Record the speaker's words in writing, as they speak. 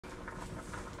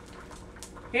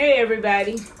Hey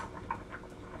everybody,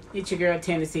 it's your girl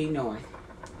Tennessee North.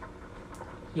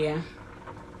 Yeah,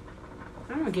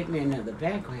 I'm gonna get me another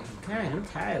background. God, I'm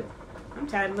tired. I'm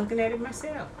tired of looking at it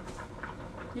myself.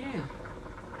 Yeah,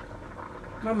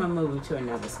 I'm gonna move to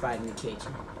another spot in the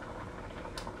kitchen.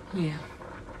 Yeah,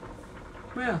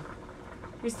 well,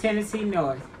 it's Tennessee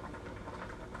North.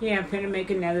 Yeah, I'm gonna make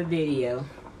another video.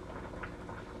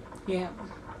 Yeah,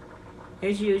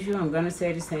 as usual, I'm gonna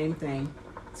say the same thing.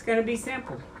 It's gonna be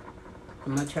simple.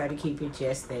 I'm gonna try to keep it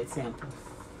just that simple.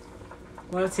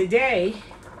 Well, today,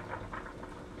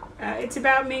 it's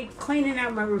about me cleaning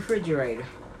out my refrigerator.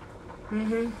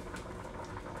 Open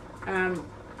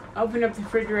up the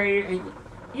refrigerator, and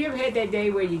you ever had that day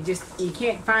where you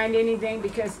can't find anything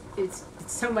because it's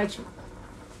so much.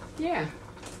 Yeah,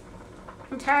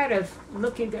 I'm tired of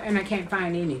looking and I can't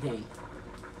find anything.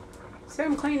 So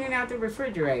I'm cleaning out the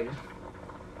refrigerator,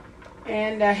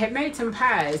 and I had made some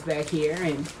pies back here,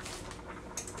 and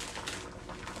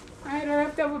I had a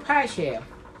leftover pie shell.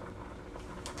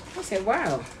 I said,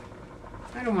 wow,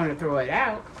 I don't want to throw it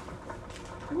out.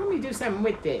 Let me do something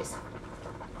with this.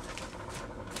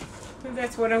 And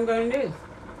that's what I'm going to do.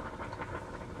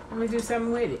 I'm going to do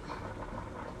something with it.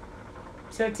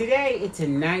 So today, it's a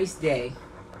nice day.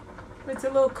 But it's a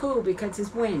little cool because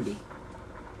it's windy.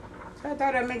 So I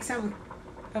thought I'd make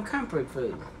a comfort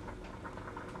food.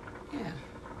 Yeah.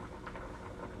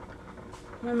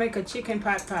 I'm going to make a chicken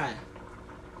pot pie.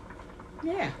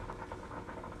 Yeah.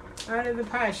 Out of the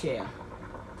pie shell.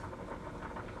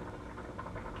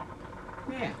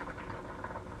 Yeah.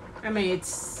 I mean,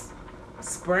 it's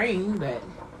spring, but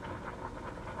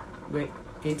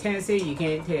in Tennessee, you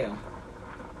can't tell.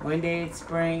 One day it's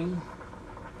spring.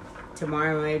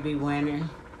 Tomorrow may be winter.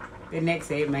 The next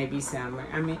day it may be summer.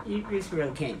 I mean, you just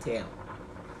really can't tell.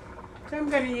 So I'm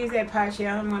going to use that pie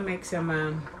shell. I'm going to make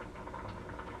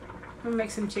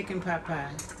some chicken pot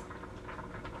pies.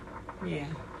 Yeah.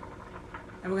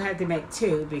 I'm going to have to make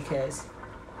two because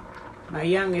my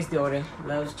youngest daughter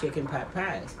loves chicken pot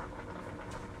pies.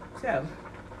 So,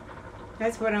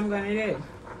 that's what I'm going to do.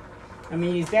 I'm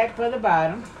going to use that for the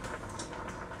bottom.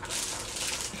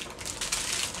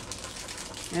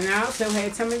 And I also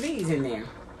had some of these in there.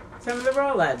 Some of the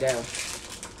rollout dough.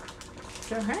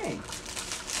 So, hey,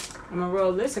 I'm going to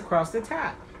roll this across the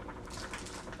top.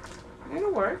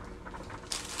 It'll work.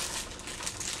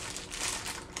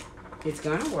 It's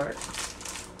going to work.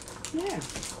 Yeah.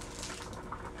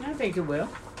 I think it will.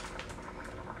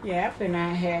 Yep, and I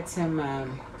had some,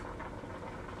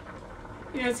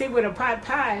 see, with a pot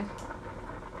pie,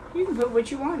 you can put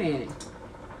what you want in it.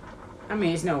 I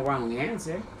mean, it's no wrong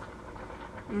answer.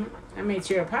 I mean, it's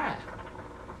your pie.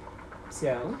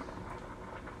 So,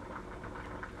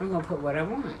 I'm going to put what I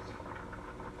want.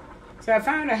 So I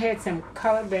found I had some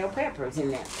colored bell peppers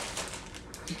in there.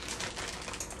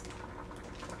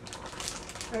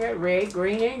 I got red,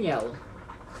 green, and yellow.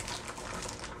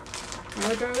 I'm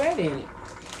going to throw that in it.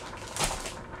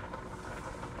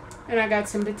 And I got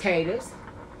some potatoes,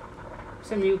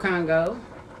 some Yukon Gold.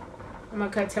 I'm going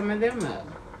to cut some of them up.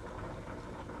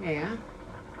 Yeah.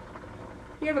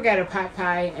 You ever got a pot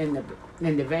pie and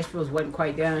the vegetables wasn't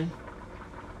quite done?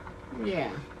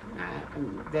 Yeah.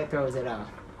 That throws it off.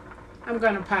 I'm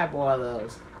going to pie boil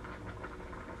those.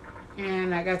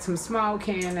 And I got some small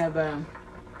can of,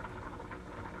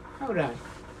 hold on.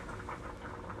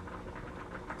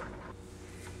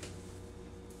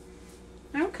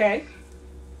 Okay.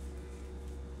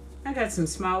 I got some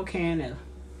small can of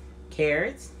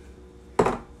carrots.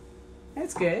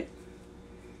 That's good.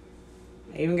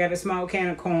 I even got a small can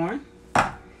of corn.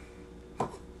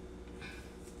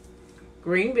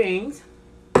 Green beans.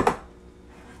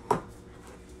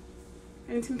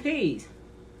 And some peas.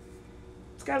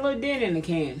 It's got a little dent in the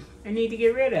can. I need to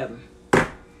get rid of them.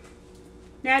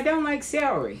 Now, I don't like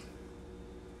celery.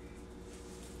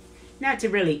 Not to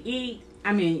really eat.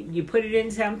 I mean, you put it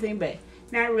in something, but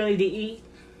not really to eat.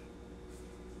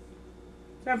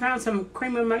 So I found some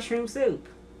cream of mushroom soup.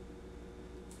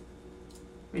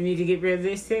 I need to get rid of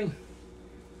this too.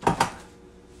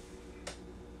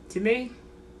 To me,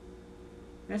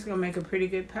 that's going to make a pretty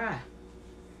good pie.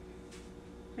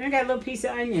 And I got a little piece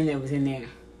of onion that was in there.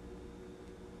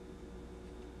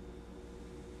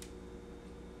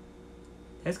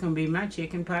 That's going to be my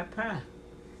chicken pot pie.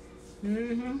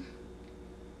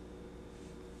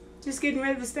 Just getting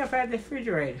rid of the stuff out of the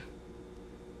refrigerator.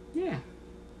 Yeah.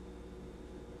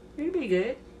 It'll be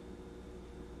good.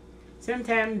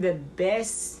 Sometimes the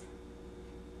best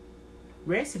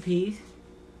recipes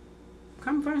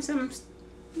come from some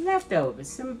leftovers,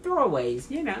 some throwaways,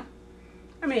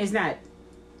 I mean, it's not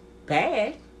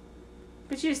bad,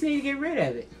 but you just need to get rid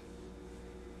of it.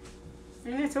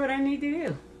 And that's what I need to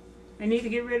do. I need to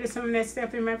get rid of some of that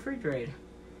stuff in my refrigerator.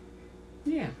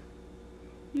 Yeah.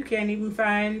 You can't even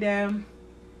find a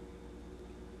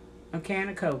can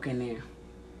of Coke in there.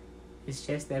 It's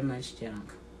just that much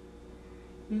junk.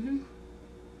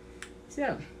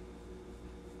 So,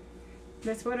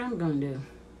 that's what I'm going to do.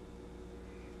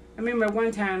 I remember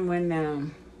one time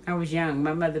when I was young,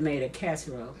 my mother made a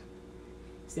casserole.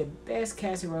 It's the best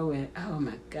casserole oh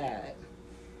my God.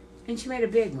 And she made a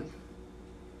big one.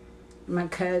 My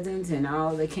cousins and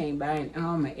all, they came by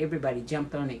and everybody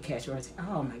jumped on that casserole. I said,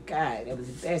 oh my God, that was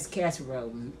the best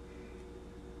casserole.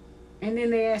 And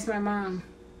then they asked my mom,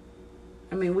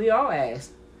 we all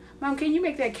asked, Mom, can you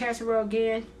make that casserole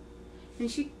again? And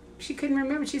she couldn't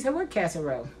remember. She said, what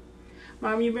casserole?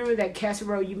 Mom, you remember that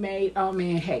casserole you made? Oh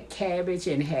man, it had cabbage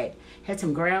and had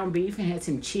some ground beef and had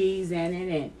some cheese in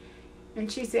it.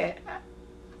 And she said,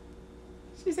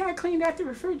 I cleaned out the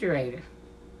refrigerator.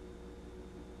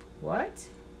 What?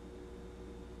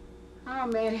 Oh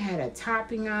man, it had a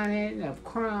topping on it and of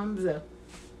crumbs.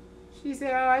 She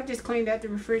said, oh, I just cleaned out the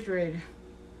refrigerator.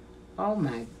 Oh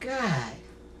my God.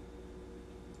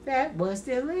 That was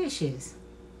delicious.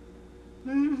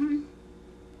 So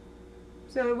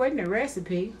it wasn't a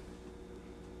recipe.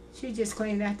 She just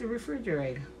cleaned out the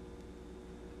refrigerator.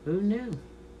 Who knew?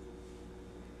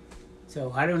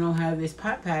 So I don't know how this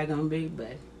pot pie gonna be,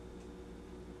 but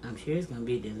I'm sure it's gonna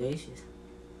be delicious.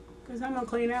 Because I'm gonna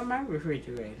clean out my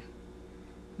refrigerator.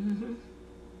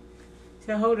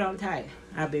 So hold on tight.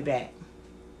 I'll be back.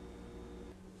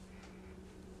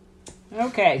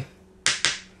 Okay.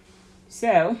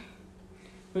 So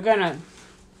we're gonna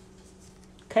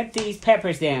cut these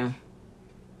peppers down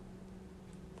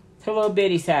to a little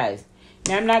bitty size.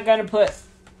 Now I'm not gonna put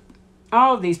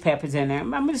all of these peppers in there.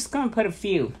 I'm just gonna put a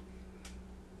few.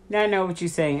 Now I know what you're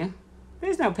saying.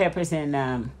 There's no peppers in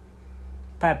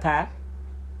pot pie.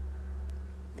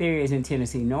 There is in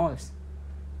Tennessee North.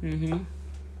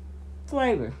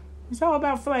 Flavor. It's all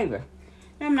about flavor.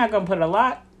 Now, I'm not gonna put a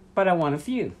lot, but I want a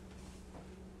few.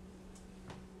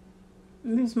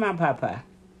 And this is my pot pie.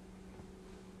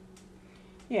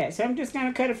 Yeah, so I'm just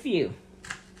gonna cut a few.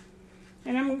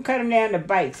 And I'm gonna cut them down to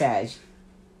bite size.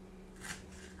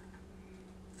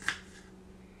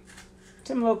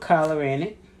 Some little color in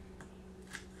it.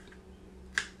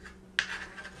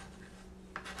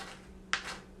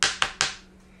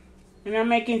 And I'm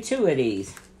making 2 of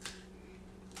these.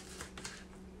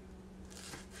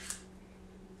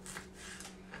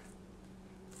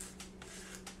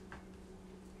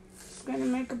 Just gonna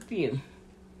make a few.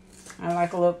 I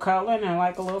like a little color and I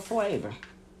like a little flavor.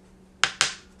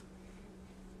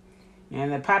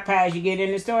 And the pot pies you get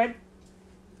in the store,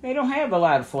 they don't have a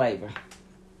lot of flavor.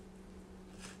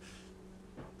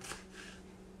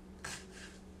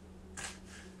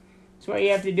 That's why you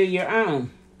have to do your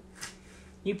own.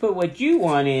 You put what you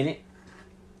want in it.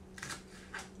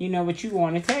 You know what you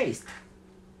want to taste.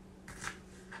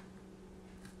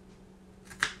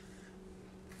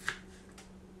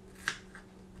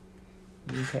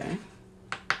 Okay.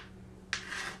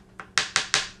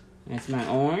 That's my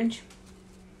orange.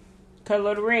 Cut a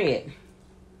little red.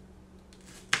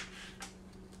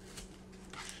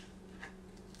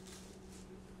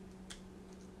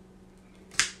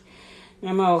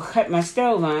 I'm going to cut my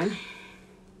stove on.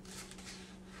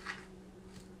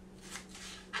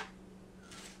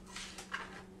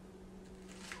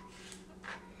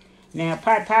 Now,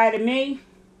 pot pie to me,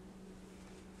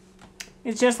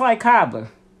 it's just like cobbler.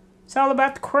 It's all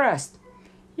about the crust.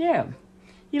 Yeah,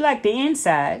 you like the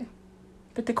inside,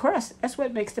 but the crust, that's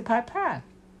what makes the pot pie.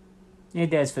 It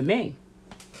does for me.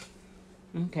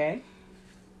 Okay.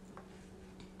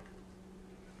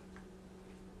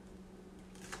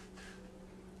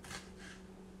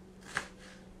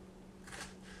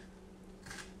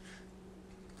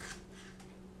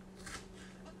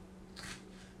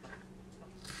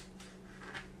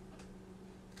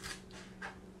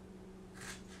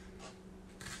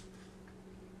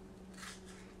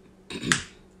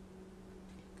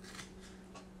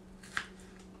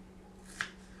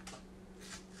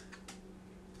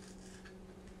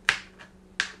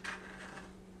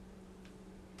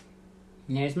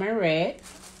 And there's my red.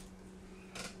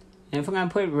 And if we're going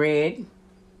to put red,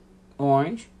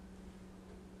 orange,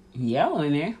 yellow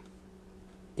in there,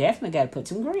 definitely got to put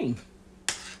some green.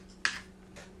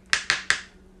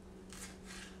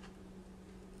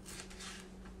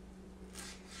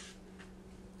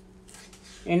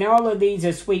 And all of these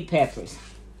are sweet peppers.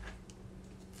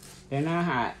 They're not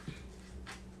hot.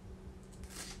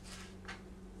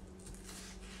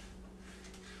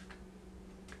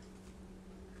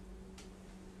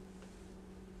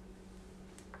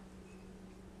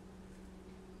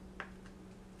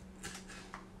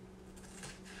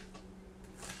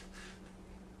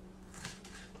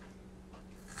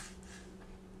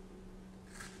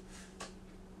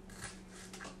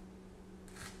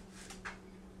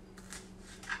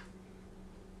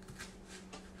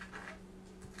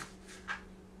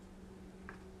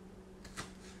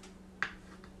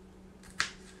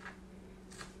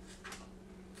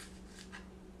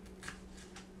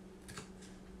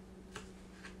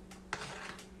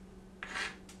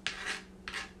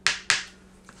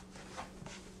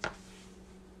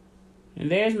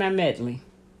 And there's my medley.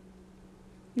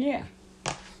 Yeah.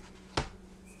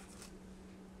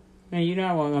 Now, you know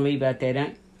I wasn't going to leave out that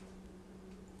onion.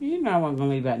 You know I wasn't going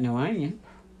to leave out no onion.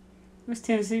 It's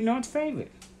Tennessee North's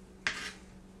favorite.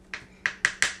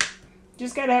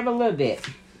 Just got to have a little bit.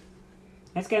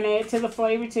 That's going to add to the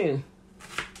flavor, too.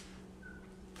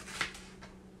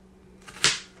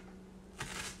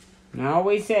 And I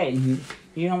always say,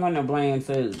 you don't want no bland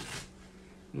food.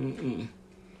 Mm-mm.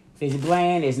 If it's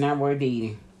bland, it's not worth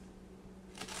eating.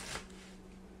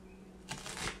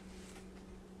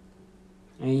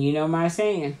 And you know my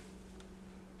saying.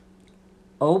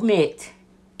 Omit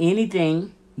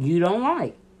anything you don't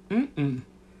like. Mm-mm.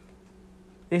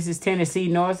 This is Tennessee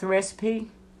North recipe.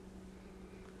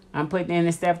 I'm putting in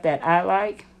the stuff that I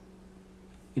like.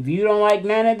 If you don't like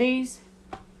none of these,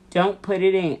 don't put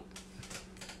it in.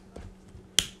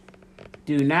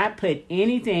 Do not put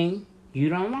anything you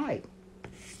don't like.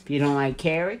 If you don't like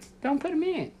carrots, don't put them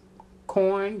in.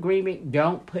 Corn, green beans,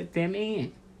 don't put them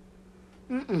in.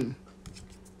 Mm-mm.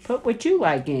 Put what you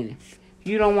like in it. If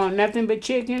you don't want nothing but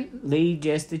chicken, leave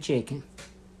just the chicken.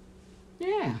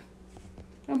 Yeah.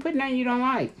 Don't put nothing you don't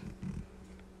like.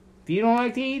 If you don't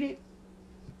like to eat it,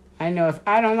 I know if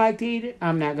I don't like to eat it,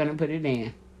 I'm not going to put it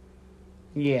in.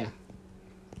 Yeah.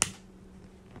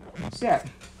 So,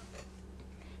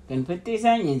 gonna put these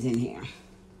onions in here.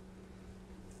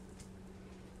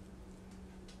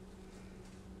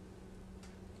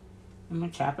 I'm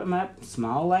gonna chop them up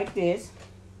small like this.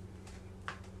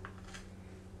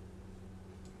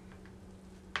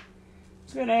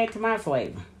 It's gonna add to my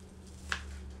flavor.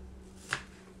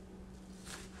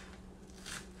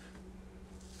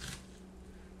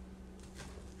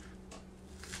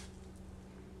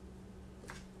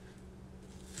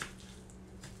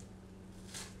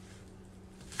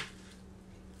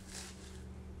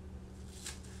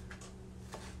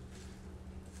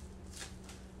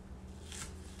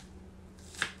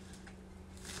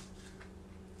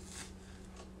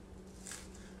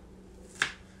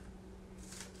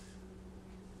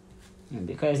 And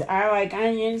because I like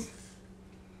onions,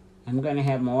 I'm going to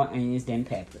have more onions than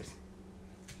peppers.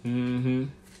 Mm-hmm.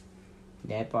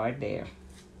 That part there.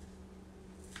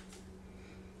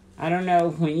 I don't know,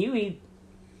 when you eat,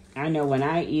 I know when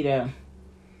I eat a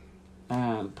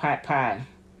pot pie,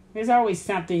 there's always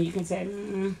something you can say,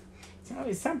 there's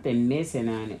always something missing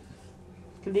on it.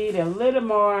 Could eat a little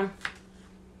more.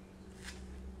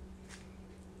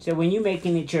 So when you're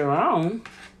making it your own,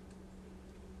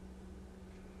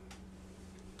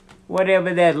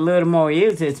 whatever that little more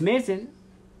is that's missing,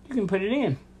 you can put it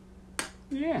in.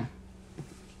 Yeah.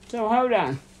 So hold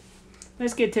on.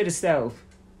 Let's get to the stove.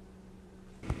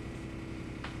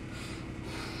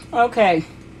 Okay.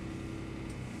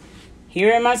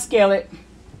 Here in my skillet,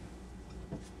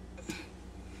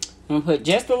 I'm going to put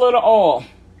just a little oil,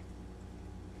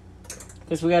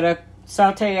 because we got to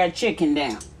saute our chicken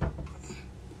down.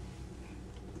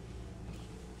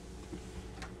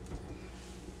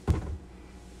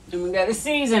 And we got to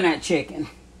season our chicken.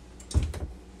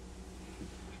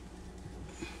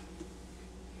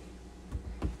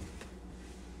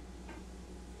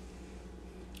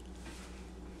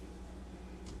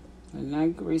 And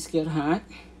that grease get hot.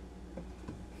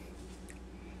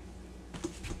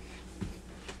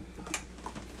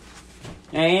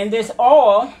 Now in this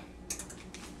oil,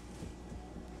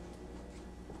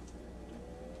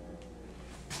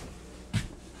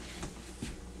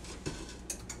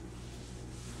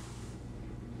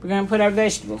 we're going to put our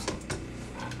vegetables.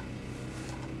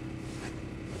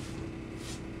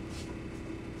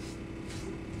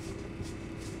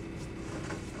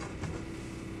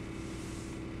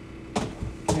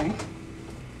 Okay.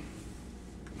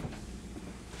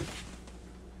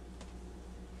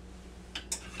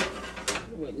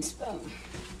 Wooden spoon.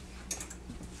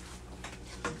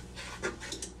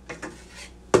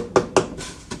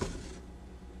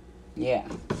 Yeah.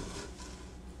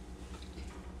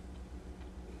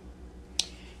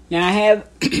 Now I have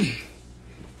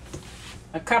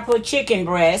a couple of chicken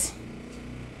breasts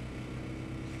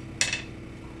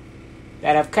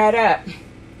that I've cut up.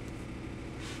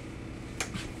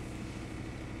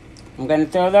 I'm going to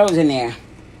throw those in there.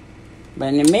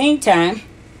 But in the meantime,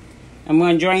 I'm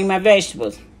going to drain my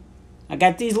vegetables. I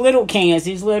got these little cans,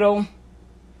 these little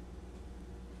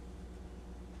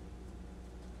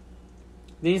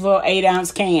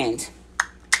 8-ounce cans.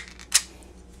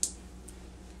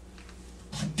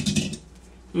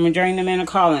 I'm going to drain them in a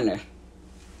colander.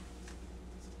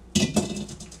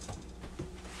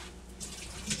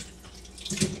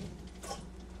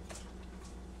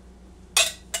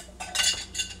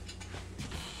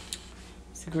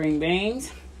 It's the green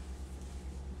beans.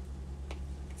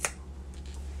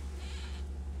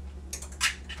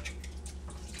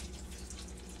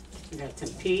 Got some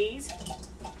peas.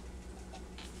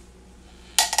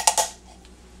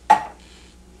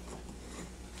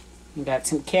 Got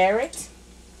some carrots.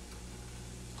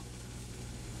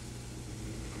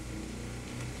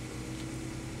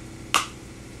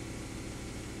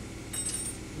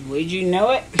 Would you know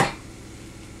it?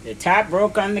 The top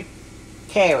broke on the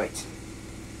carrots.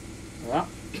 Well,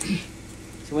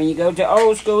 so when you go to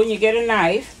old school and you get a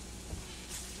knife,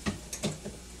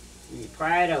 you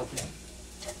pry it open.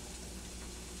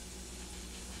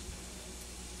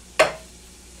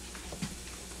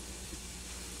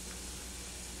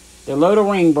 The little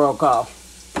ring broke off.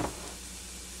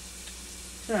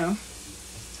 So,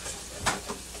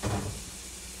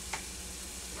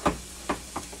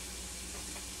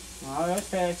 all that's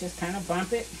fast, just kind of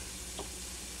bump it.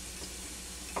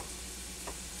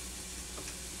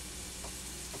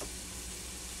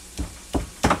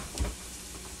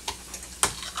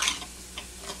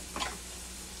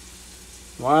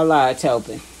 Voila, it's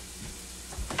open.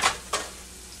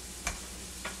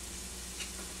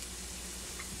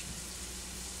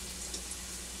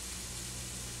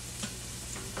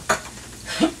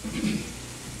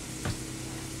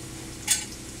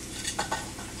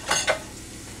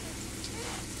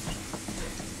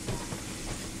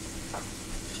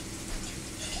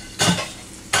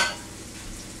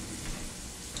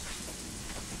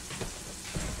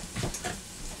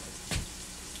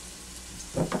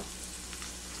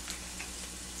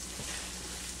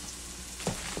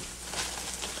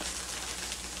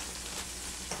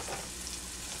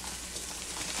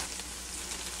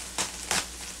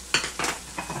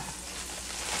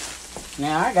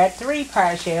 Now I got 3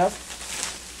 pie shells.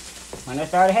 When I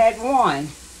thought I had 1.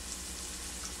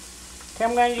 So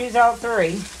I'm going to use all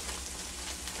 3.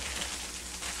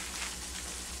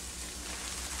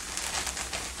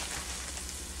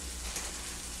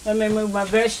 Let me move my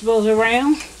vegetables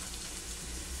around.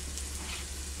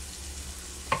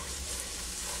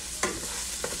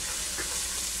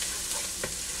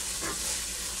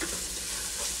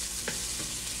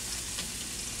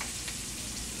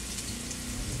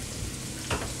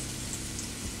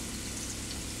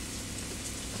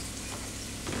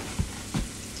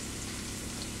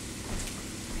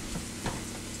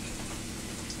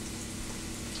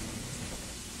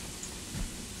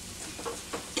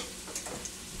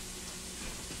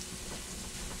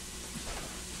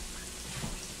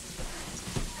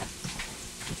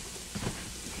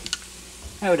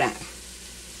 Hold on.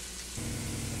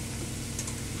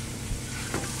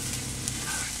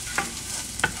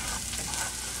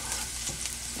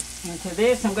 And to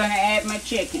this, I'm going to add my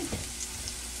chicken.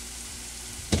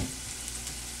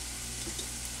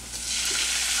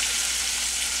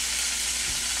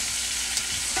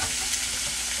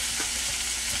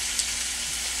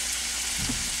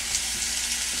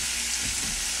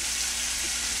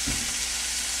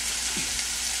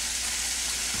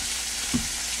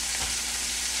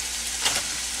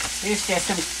 This is just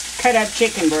some cut up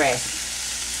chicken breast.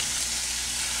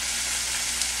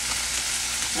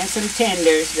 And some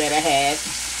tenders that I had.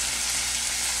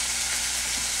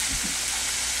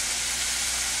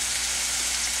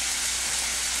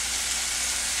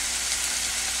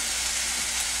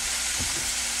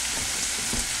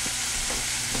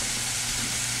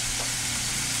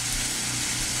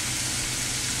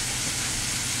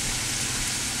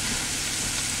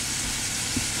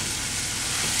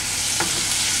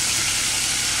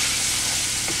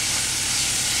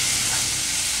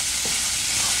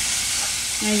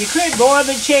 Now you could boil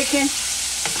the chicken.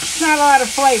 It's not a lot of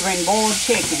flavor in boiled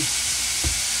chicken.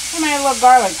 I might add a little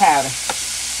garlic powder.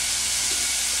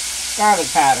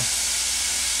 Garlic powder.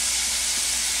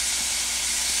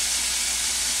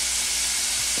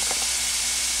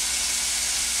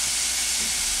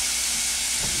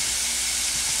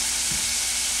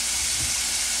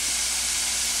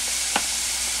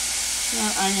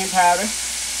 Onion powder.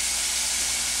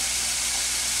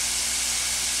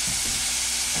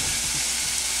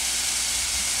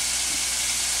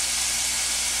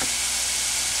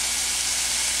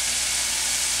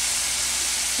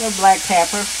 A little black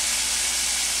pepper. A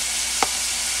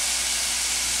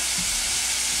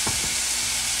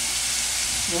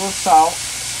little salt.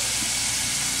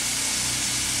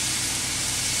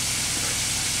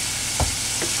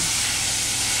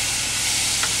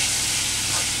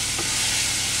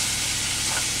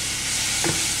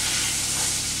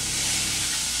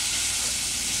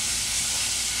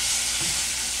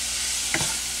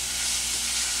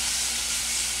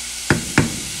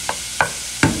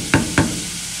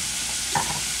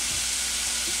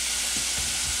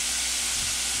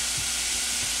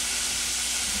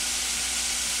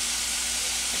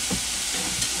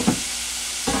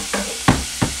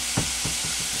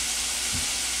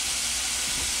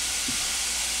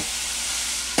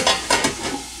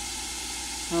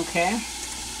 Okay,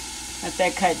 let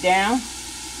that cut down.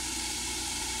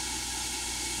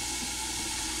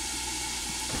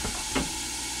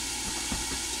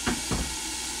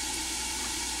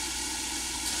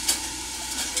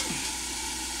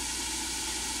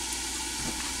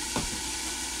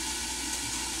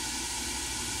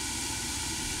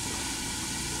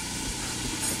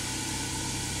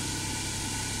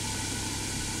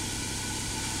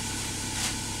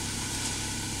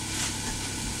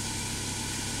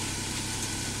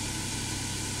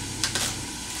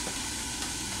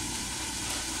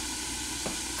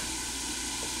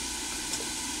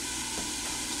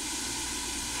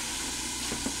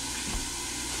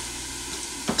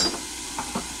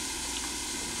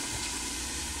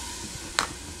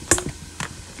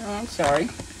 Oh, I'm sorry.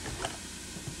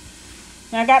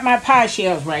 Now I got my pie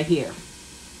shells right here.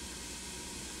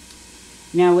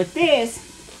 Now with this,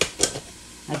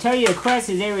 I tell you the crust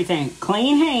is everything.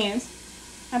 Clean hands.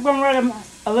 I'm going to run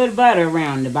a little butter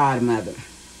around the bottom of it.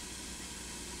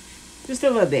 Just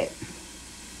a little bit.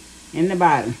 In the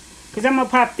bottom. Because I'm going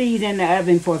to pop these in the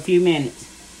oven for a few minutes.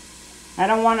 I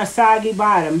don't want a soggy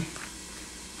bottom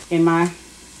in my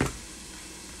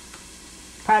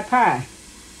pot pie.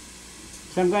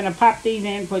 So I'm going to pop these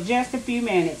in for just a few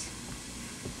minutes.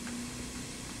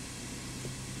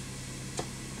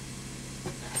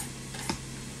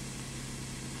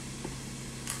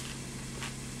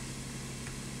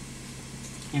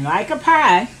 And like a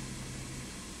pie,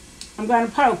 I'm going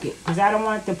to poke it because I don't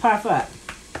want it to puff up.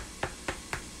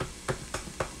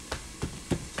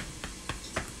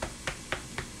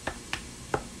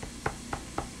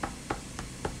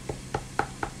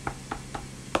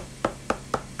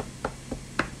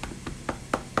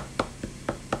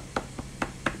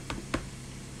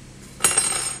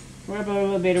 Rub a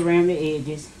little bit around the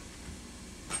edges.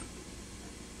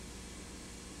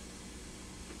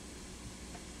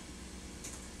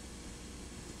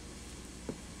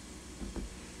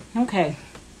 Okay,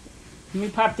 let me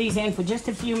pop these in for just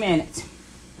a few minutes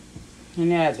in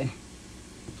the oven.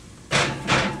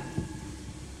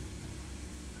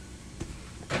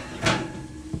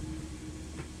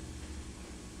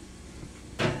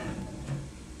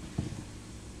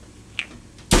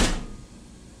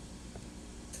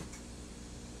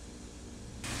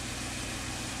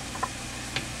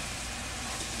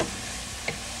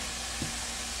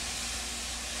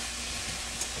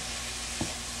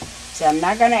 So I'm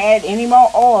not going to add any more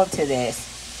oil to this.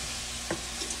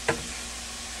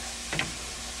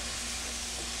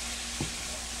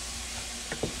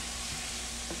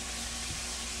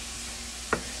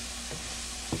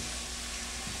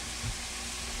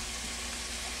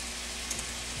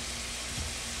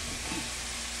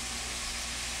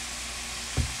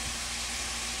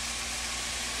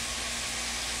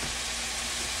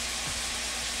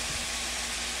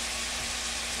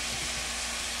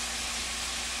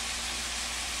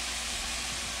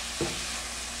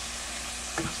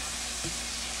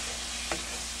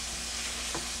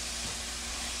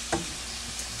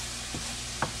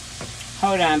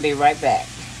 Hold on, be right back.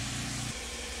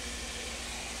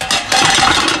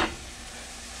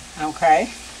 Okay.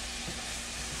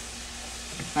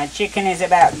 My chicken is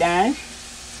about done.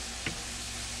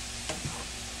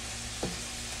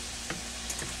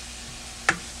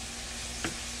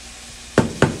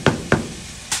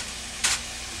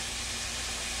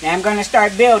 Now I'm going to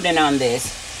start building on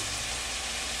this.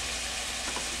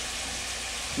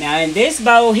 Now in this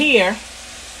bowl here,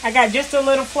 I got just a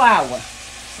little flour.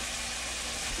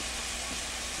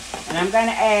 And I'm going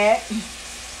to add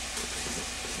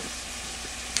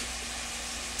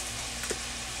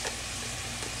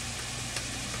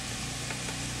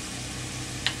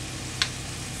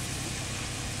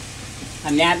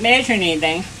I'm not measuring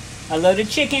anything, a little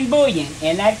chicken bouillon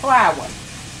in that flour.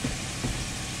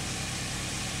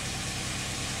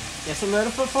 Just a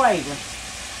little for flavor.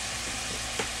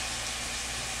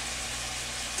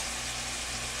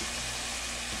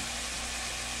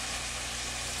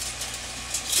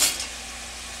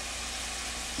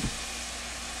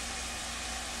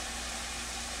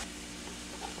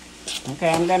 Okay,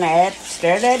 I'm going to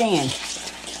stir that in.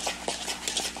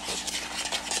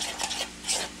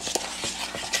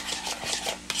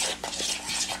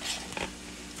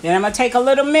 Then I'm going to take a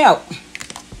little milk.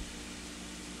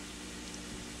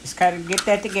 Just kind of get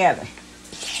that together.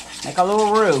 Make a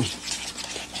little roux,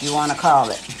 you want to call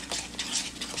it.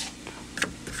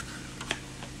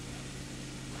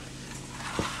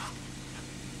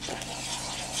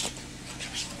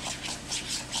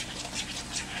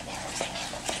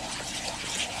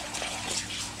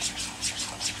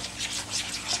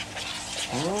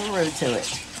 A little roux to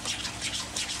it.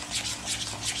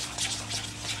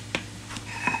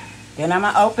 Then I'm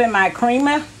going to open my cream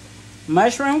of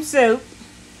mushroom soup.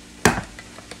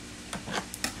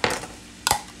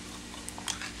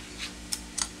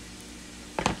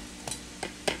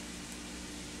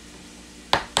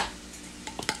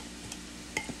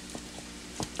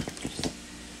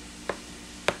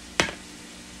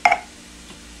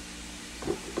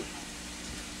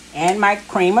 And my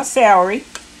cream of celery.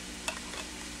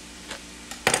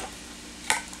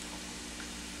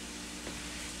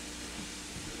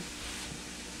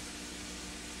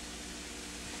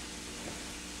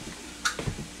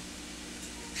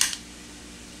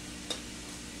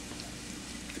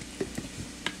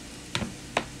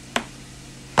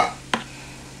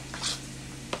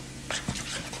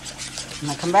 I'm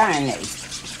going to combine these.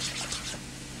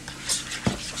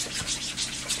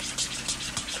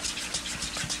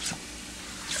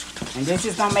 And this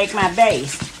is going to make my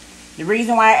base. The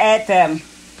reason why I add the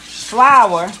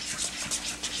flour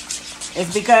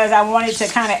is because I wanted to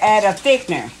kind of add a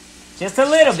thickener. Just a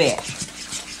little bit.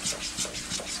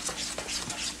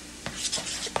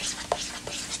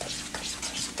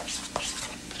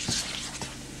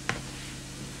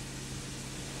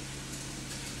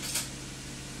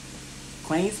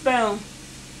 Clean spoon.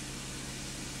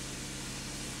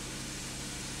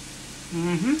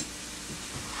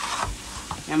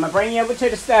 I'm going to bring you over to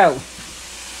the stove.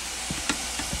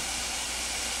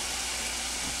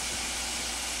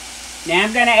 Now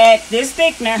I'm going to add this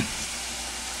thickener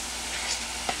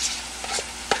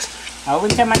over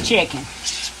to my chicken.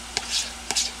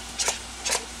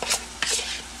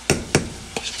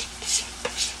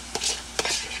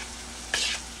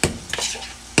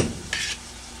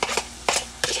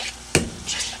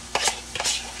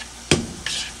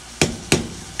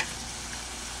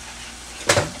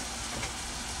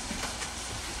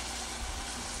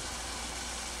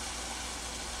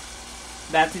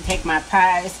 About to take my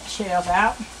pie's shelf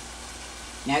out.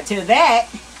 Now to that,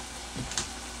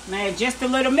 I'm gonna add just a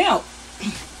little milk.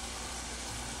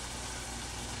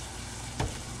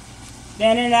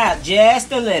 Thin it out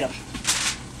just a little.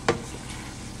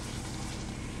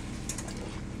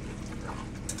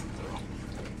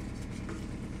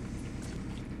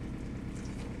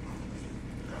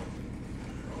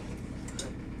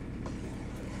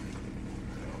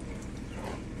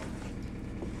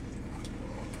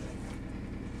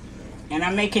 And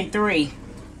I'm making 3.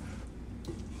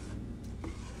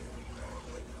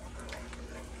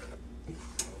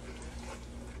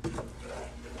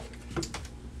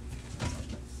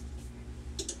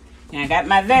 And I got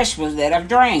my vegetables that I've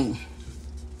drained.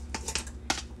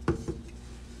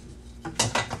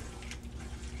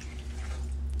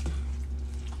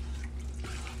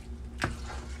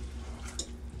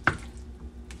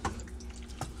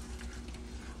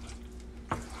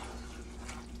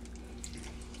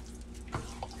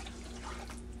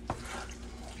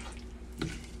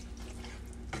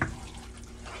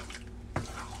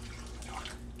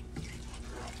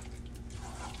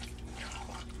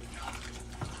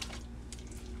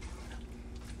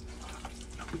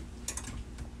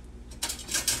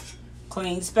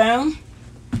 Clean spoon.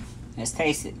 Let's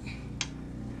taste it.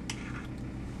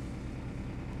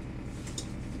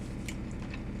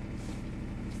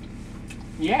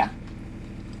 Yeah.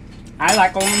 I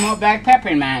like a little more black pepper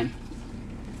in mine.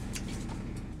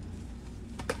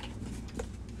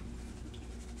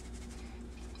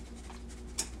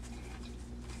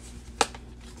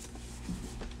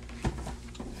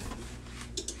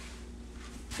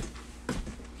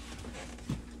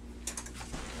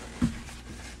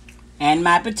 And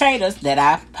my potatoes that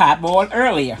I pot boiled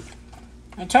earlier.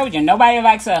 I told you, nobody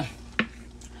likes a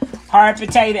hard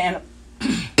potato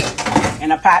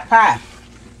in a pot pie.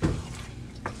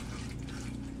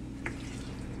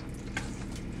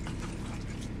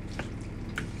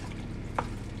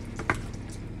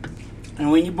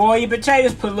 And when you boil your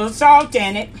potatoes, put a little salt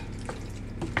in it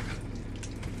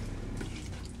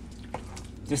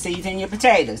to season your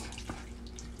potatoes.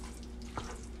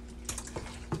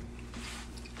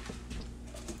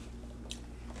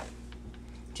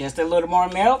 Just a little more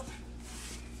milk.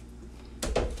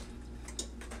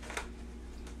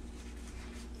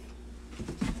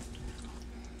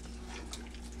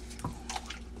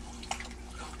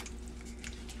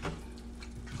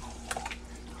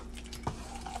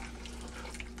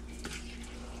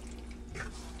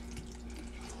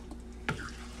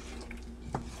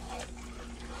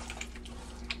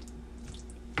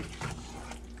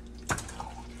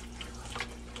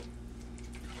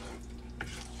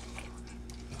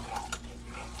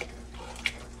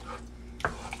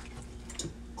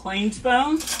 Clean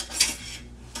spoon.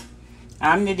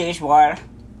 I'm the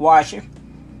dishwasher.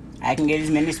 I can get as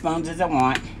many spoons as I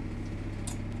want.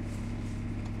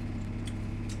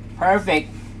 Perfect.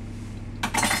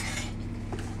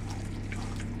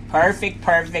 Perfect,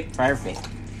 perfect, perfect.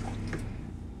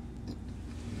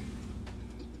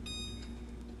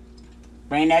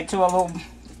 Bring that to a little...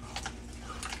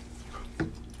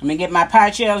 Let me get my pie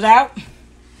shells out.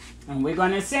 And we're going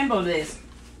to assemble this.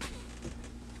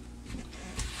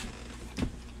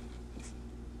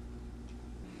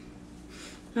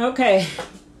 Okay.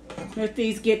 Let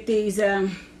these get these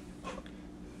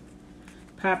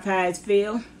pot pies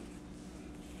filled.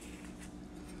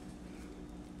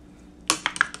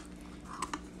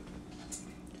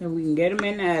 So we can get them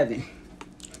in the oven.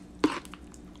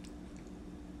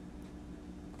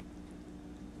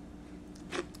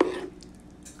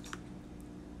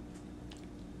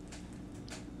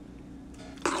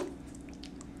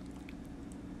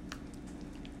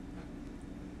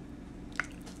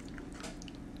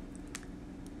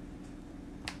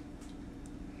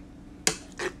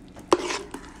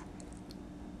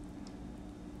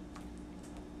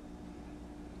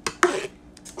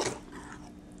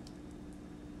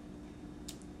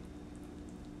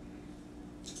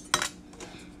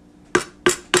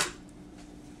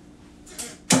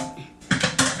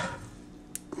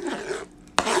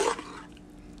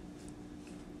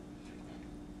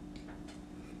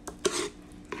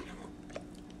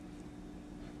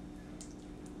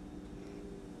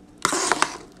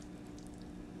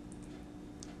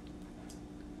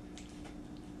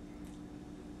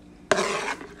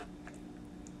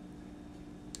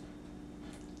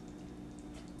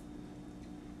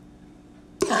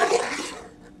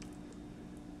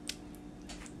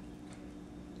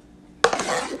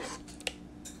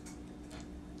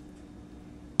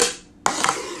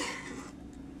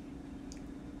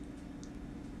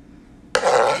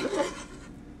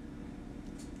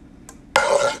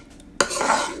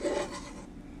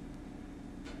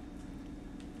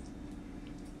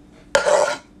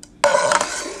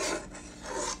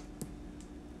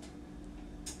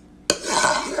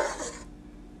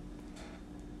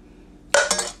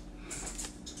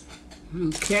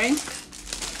 Okay,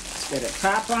 put a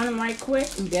top on them right quick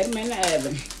and get them in the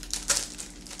oven.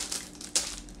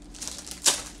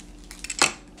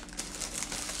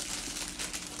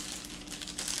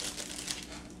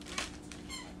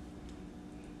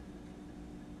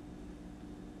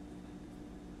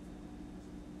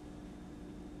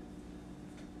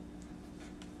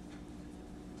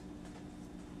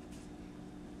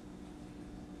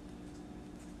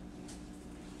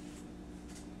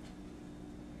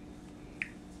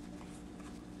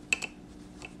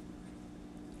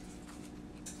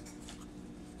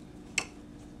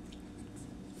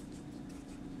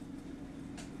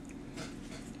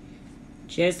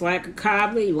 Just like a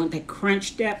cobbler, you want that crunch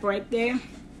step right there.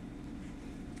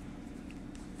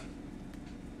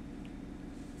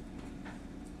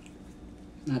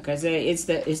 Like I said,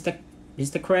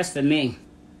 it's the crust for me.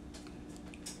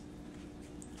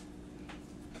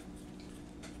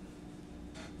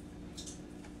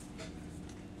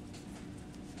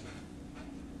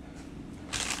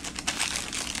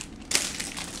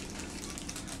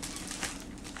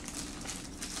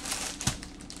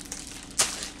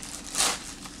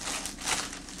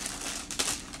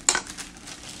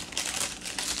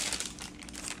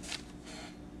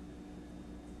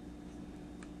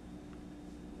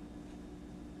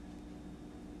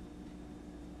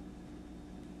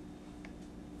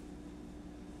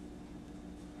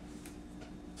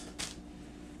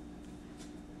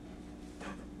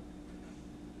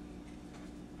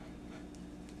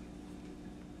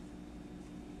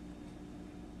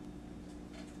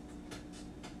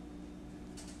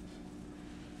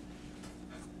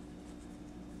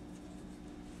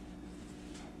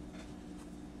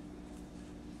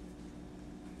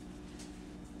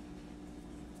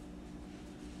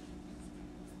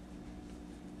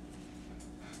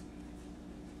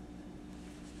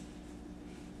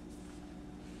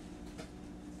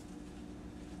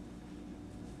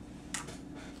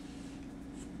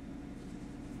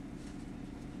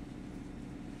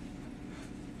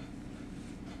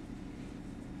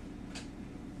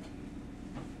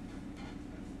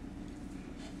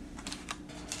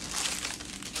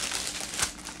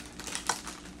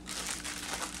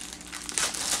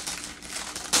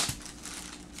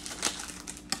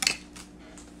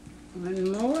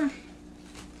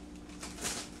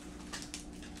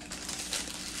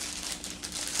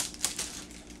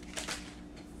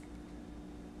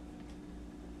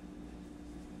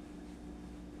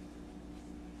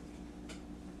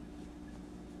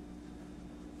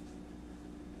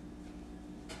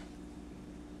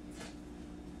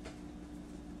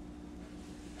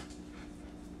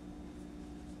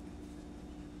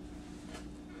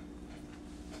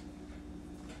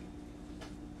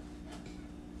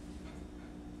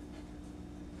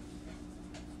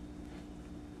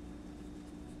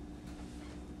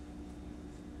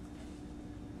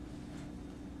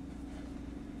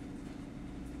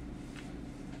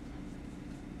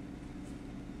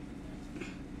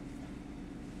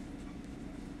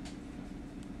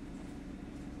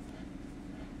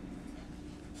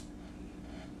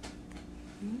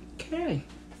 Okay.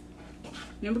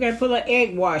 Then we gotta put a little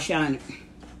egg wash on it.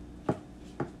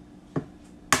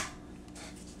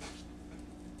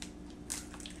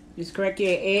 Just crack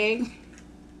your egg.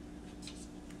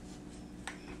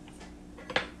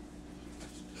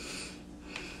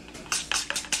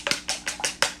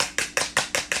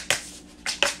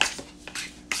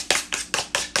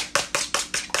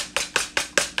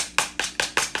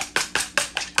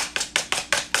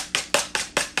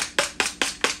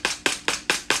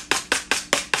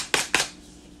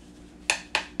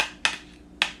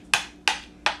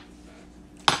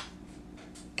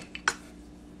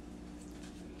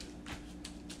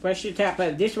 Brush your top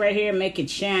up. This right here make it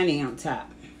shiny on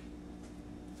top.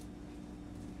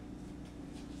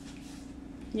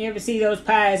 You ever see those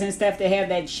pies and stuff that have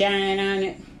that shine on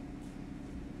it?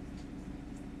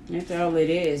 That's all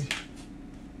it is.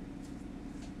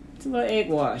 It's a little egg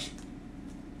wash.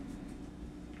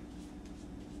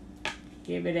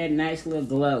 Give it that nice little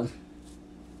glow.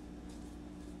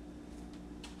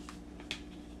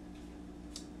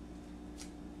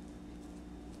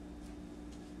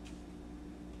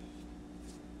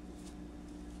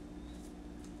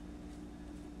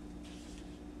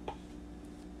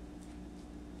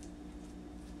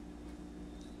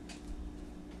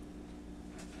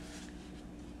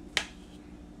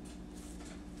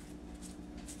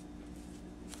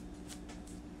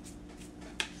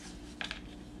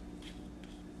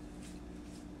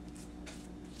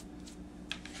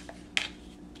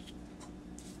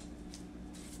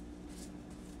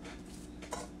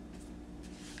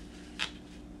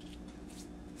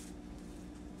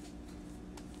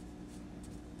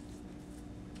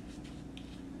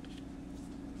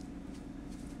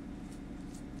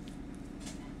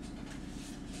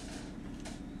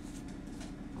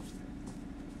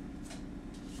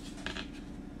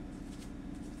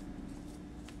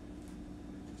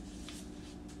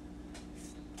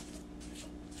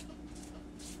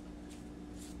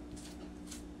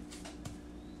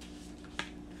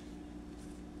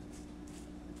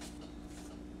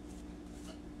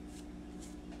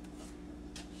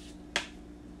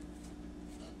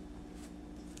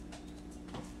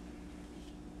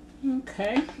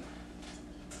 Okay.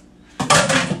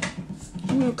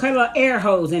 I'm going to cut a little air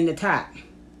holes in the top.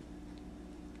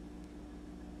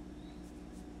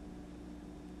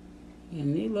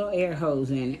 And these little air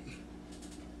holes in it.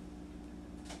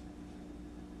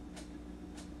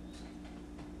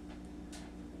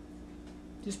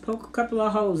 Just poke a couple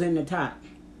of holes in the top.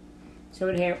 So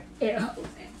it have air holes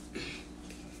in it.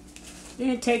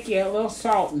 Then take your little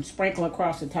salt and sprinkle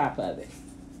across the top of it.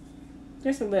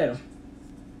 Just a little.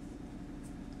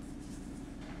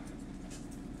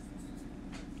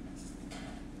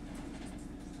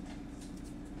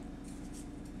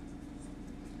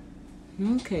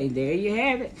 Okay, there you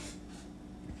have it.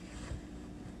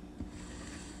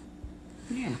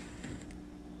 Yeah.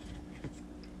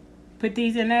 Put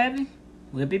these in the oven.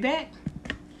 We'll be back.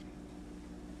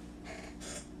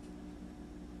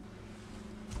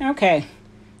 Okay,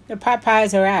 the pot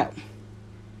pies are out.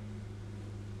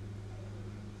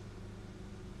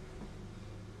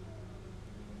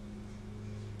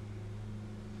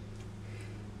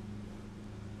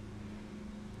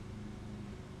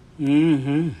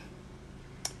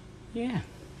 Yeah.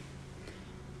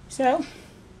 So,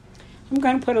 I'm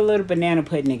going to put a little banana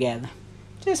pudding together.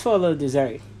 Just for a little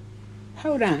dessert.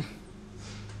 Hold on.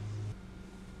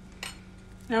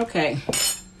 Okay.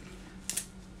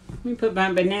 Let me put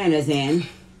my bananas in.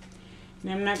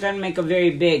 And I'm not going to make a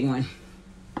very big one.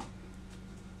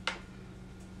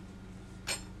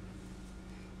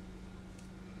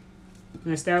 I'm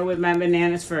going to start with my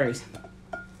bananas first.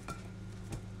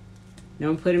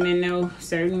 Don't put them in no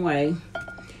certain way.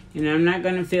 And I'm not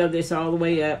going to fill this all the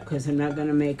way up because I'm not going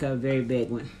to make a very big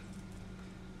one.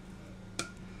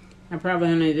 I'm probably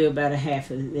going to do about a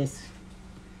half of this.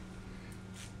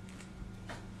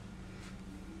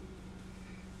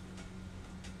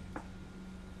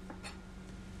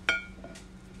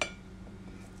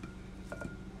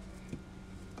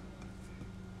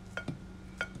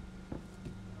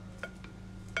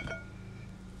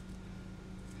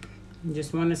 You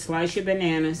just want to slice your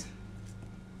bananas.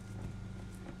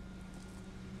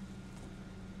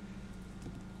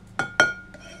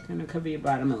 Gonna cover your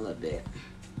bottom a little bit.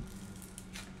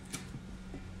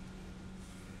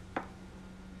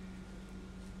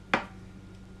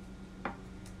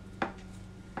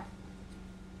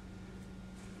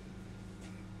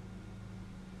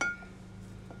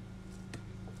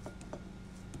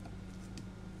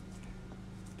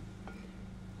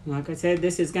 Like I said,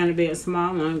 this is going to be a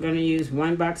small one. I'm going to use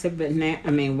one box of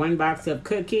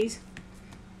cookies.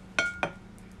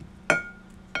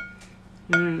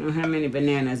 I don't know how many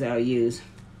bananas I'll use.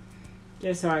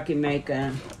 Just so I can make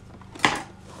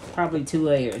probably 2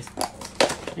 layers.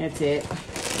 That's it.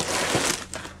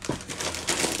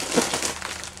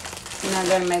 I'm not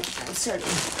gonna make certain.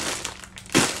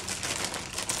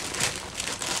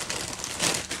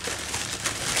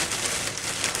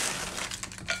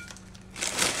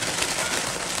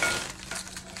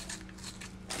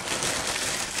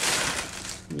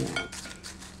 Yeah.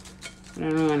 I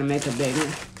don't want to make a big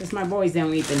one because my boys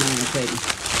don't eat banana pudding.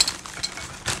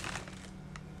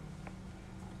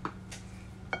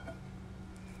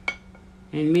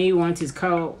 And me, once it's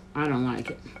cold, I don't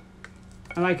like it.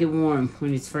 I like it warm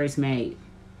when it's first made,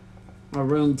 or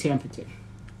room temperature.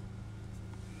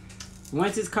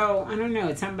 Once it's cold, I don't know.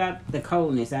 It's something about the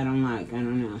coldness I don't like. I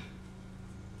don't know.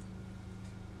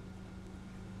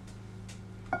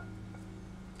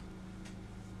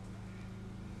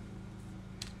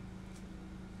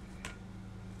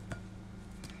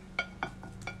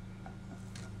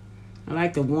 I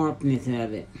like the warmthness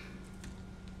of it.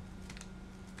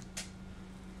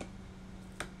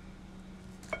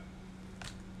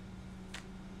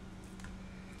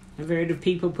 I've heard of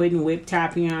people putting whipped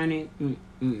topping on it.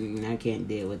 I can't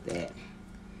deal with that.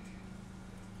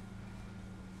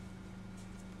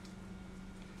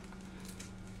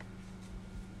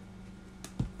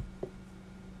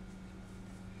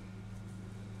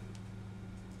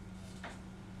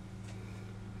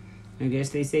 I guess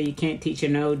they say you can't teach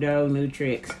an old dog new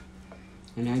tricks.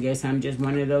 And I guess I'm just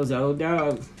one of those old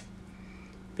dogs.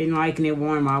 Been liking it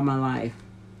warm all my life.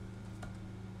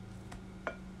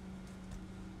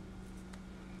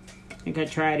 I think I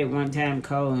tried it one time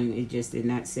cold and it just did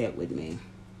not set with me.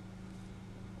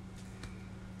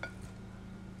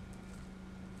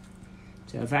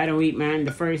 So if I don't eat mine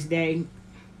the first day,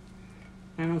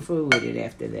 I don't fool with it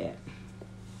after that.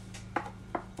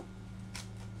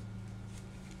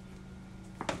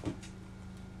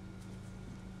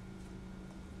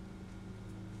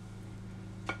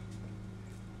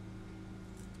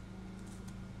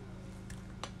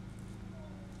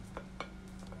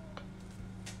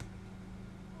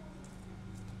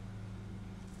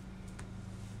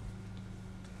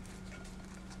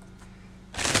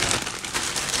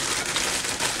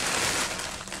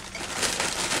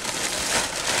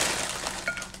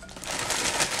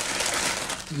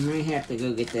 I might have to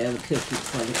go get the other cookies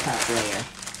for the top layer.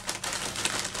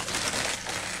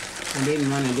 I didn't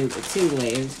want to do the 2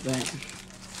 layers, but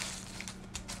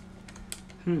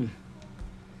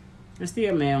I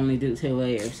still may only do 2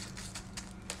 layers.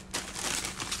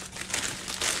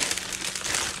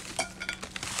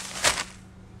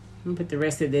 I'm gonna put the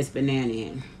rest of this banana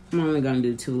in. I'm only gonna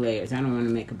do 2 layers. I don't want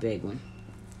to make a big one.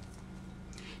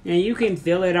 Now you can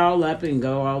fill it all up and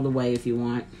go all the way if you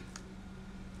want.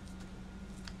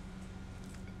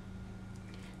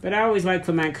 But I always like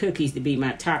for my cookies to be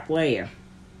my top layer.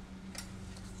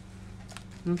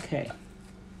 Okay.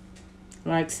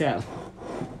 Like so.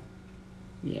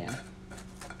 Yeah.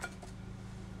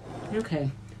 Okay.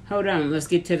 Hold on. Let's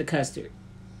get to the custard.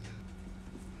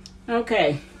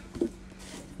 Okay.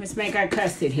 Let's make our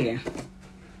custard here.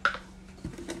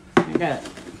 I got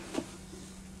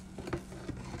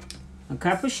a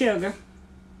cup of sugar.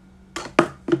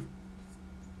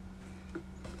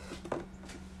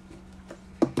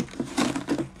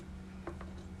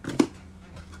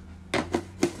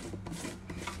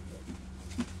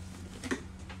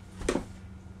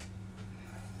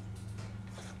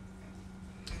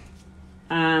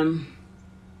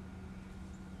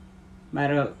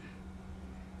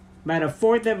 About a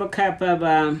 1/4 of a cup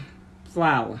of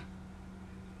flour.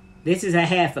 This is a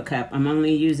 1/2 a cup. I'm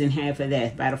only using half of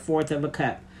that, about a 1/4 of a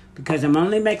cup, because I'm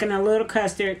only making a little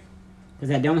custard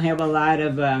because I don't have a lot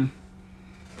of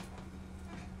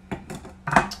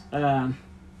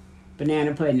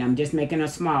banana pudding. I'm just making a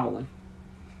small one.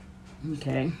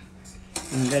 Okay,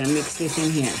 I'm gonna mix this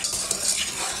in here.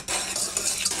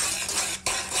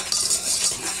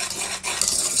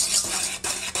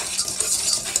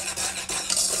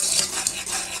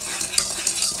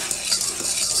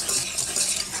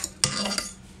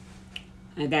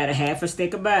 I got a 1/2 a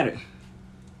stick of butter.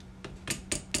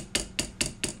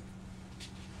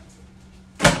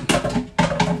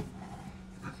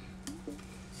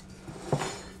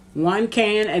 One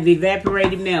can of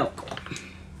evaporated milk.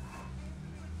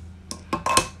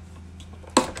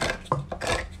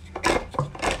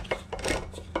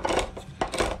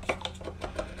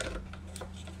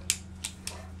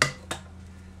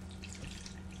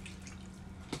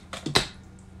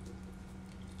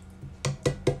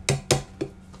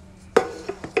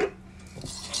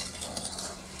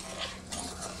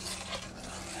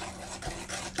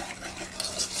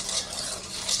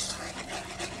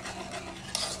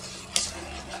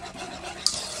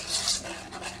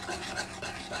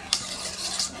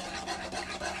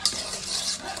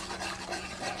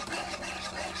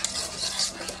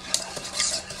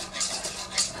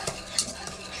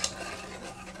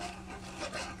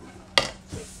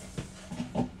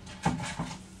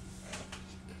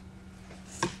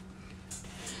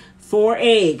 4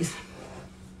 eggs.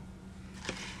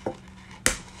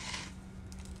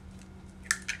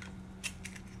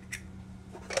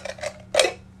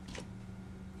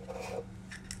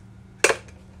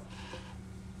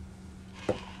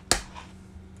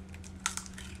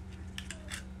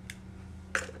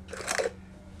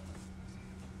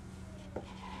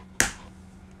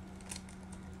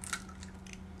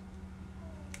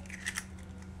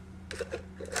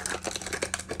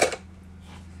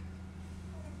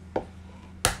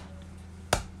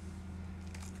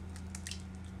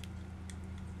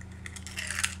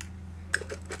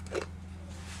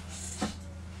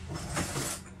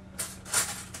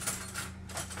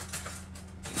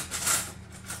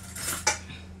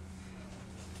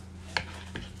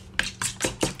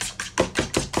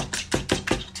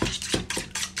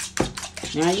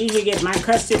 Now I usually get my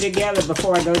custard together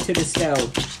before I go to the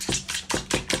stove.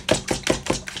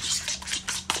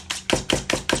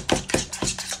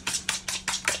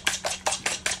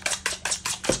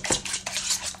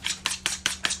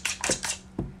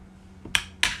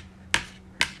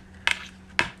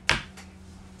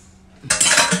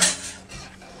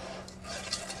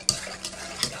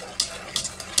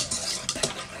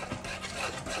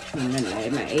 I'm gonna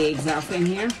add my eggs off in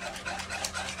here.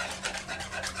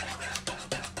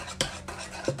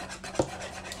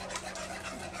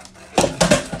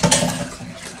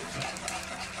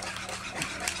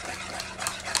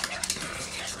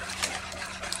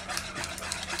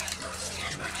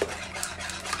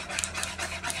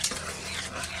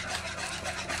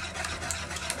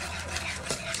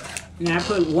 Now I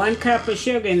put 1 cup of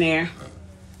sugar in there.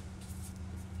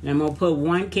 And I'm going to put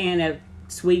 1 can of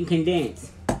sweetened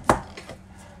condensed.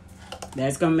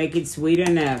 That's going to make it sweet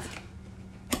enough.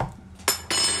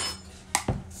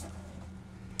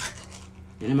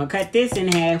 And I'm going to cut this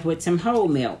in half with some whole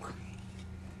milk.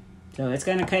 So it's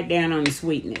going to cut down on the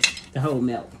sweetness, the whole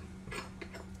milk.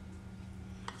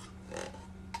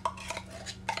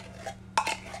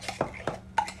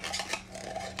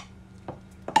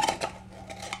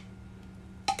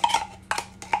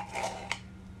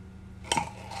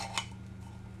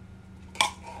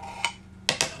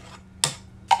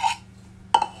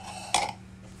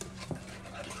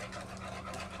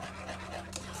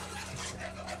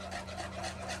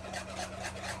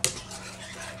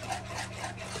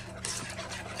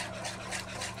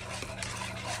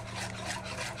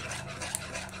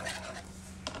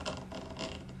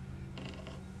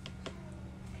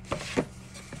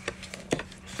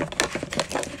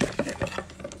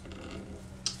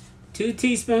 Two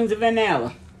teaspoons of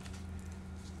vanilla.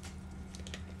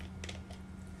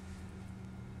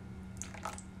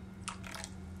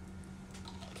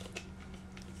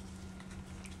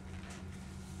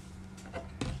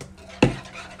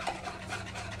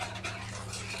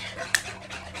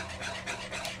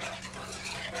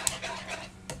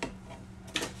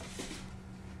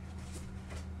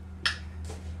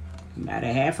 About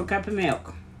a 1/2 cup of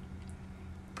milk.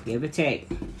 Give or take.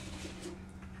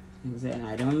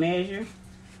 I don't measure.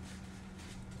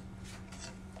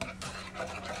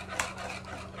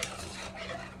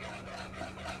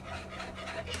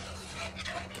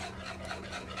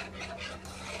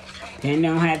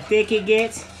 Depending on how thick it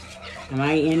gets, I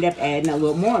might end up adding a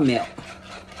little more milk.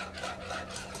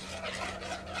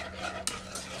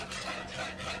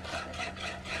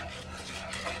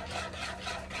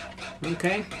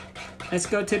 Okay, let's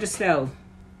go to the stove.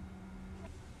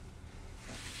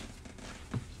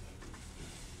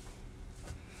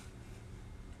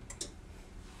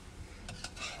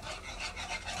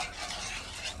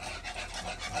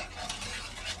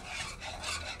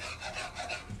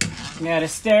 You gotta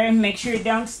stir and make sure it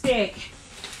don't stick.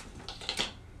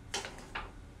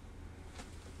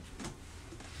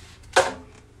 I'm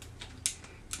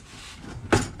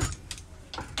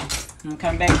gonna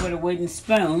come back with a wooden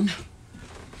spoon.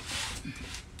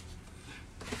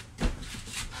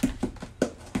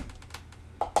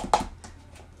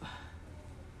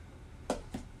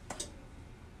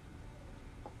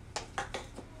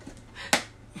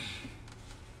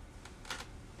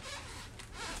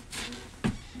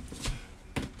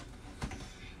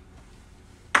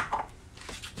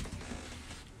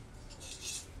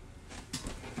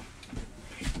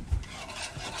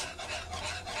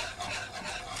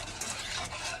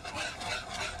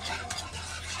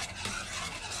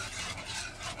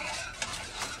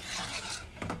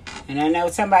 And I know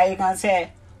somebody's gonna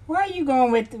say, "Why are you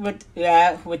going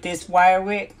with this wire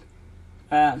wick?"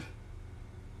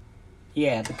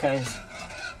 Yeah, because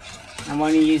I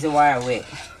want to use a wire wick.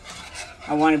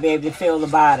 I want to be able to feel the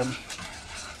bottom.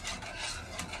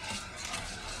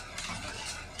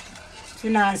 It's a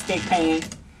non-stick pan.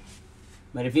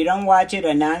 But if you don't watch it,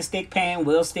 a non-stick pan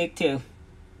will stick too.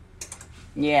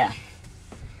 Yeah.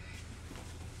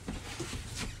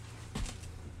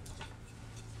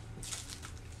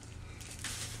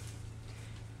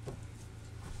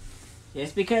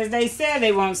 Just because they said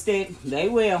they won't stick, they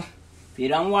will. If you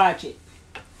don't watch it.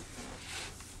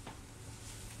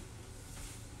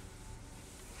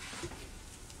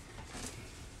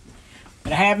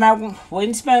 But I have my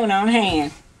wooden spoon on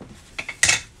hand.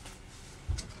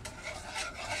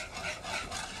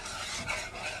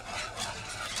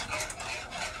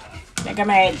 I think I'm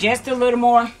going to add just a little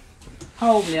more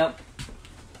whole milk.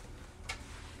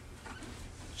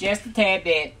 Just a tad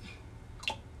bit.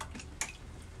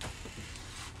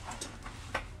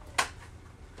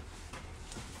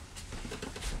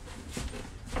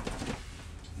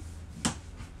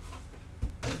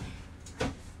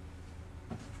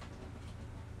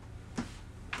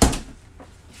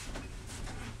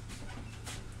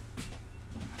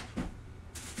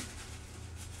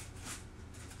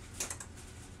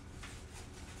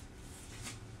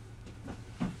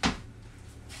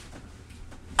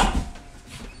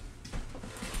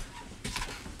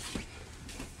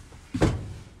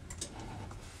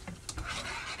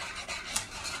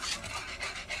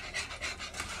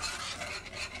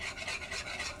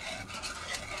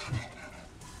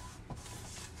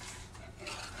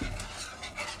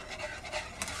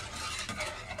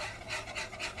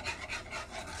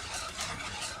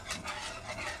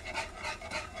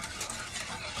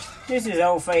 This is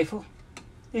Old Faithful.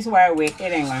 This wire wick,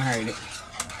 it ain't gonna hurt it.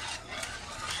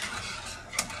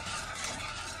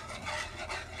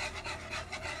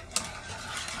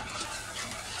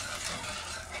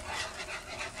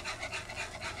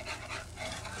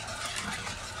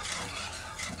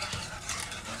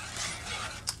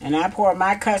 And I pour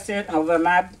my custard over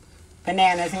my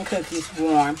bananas and cookies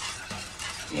warm.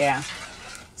 Yeah.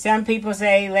 Some people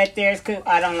say let theirs cool.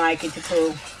 I don't like it to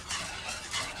cool.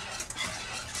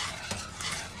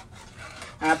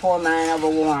 I pour mine over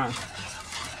warm.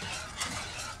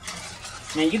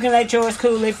 Now you can let yours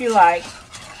cool if you like.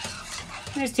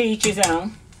 Just to each his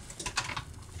own.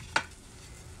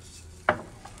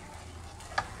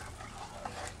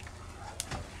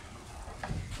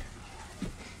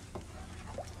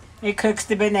 It cooks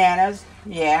the bananas,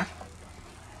 yeah.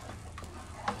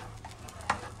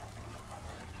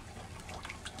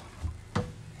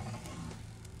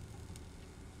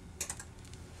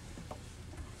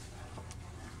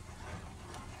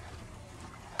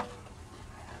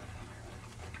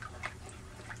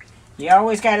 You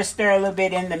always got to stir a little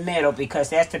bit in the middle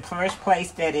because that's the first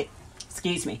place that it,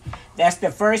 that's the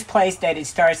first place that it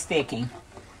starts sticking,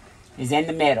 is in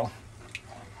the middle.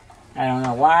 I don't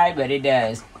know why, but it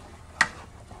does.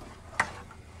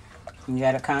 You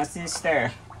got a constant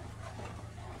stir.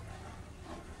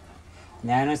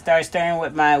 Now I'm going to start stirring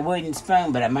with my wooden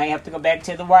spoon, but I might have to go back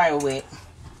to the wire wick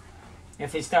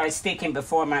if it starts sticking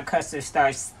before my custard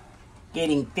starts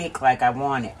getting thick like I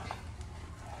want it.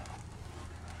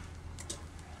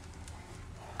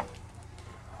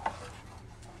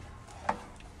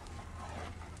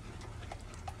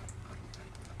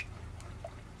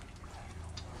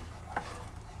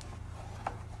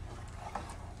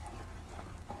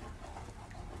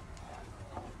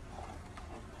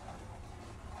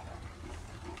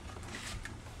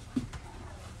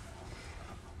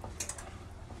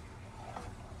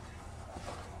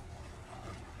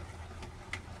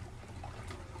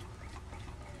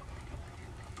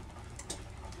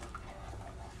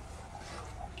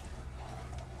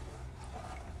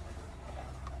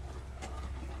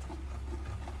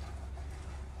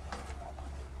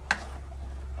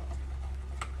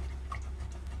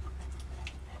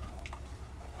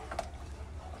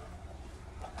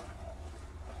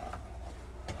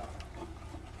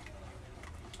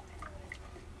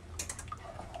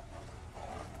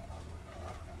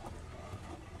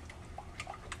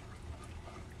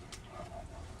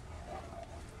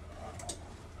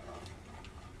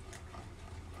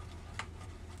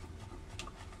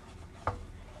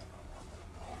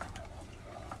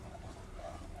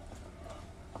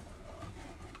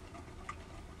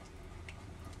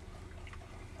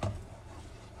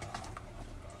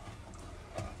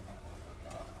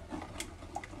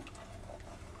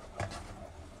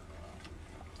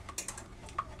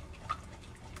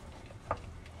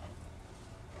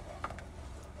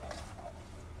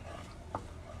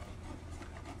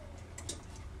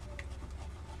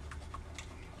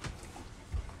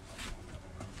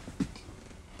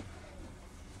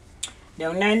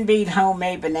 Don't nothing beat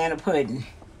homemade banana pudding.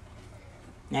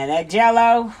 Now that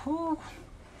Jell-O,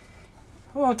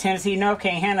 Tennessee North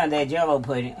can't handle that Jell-O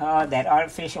pudding. Oh, that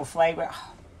artificial flavor.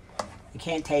 You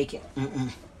can't take it.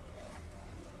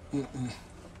 You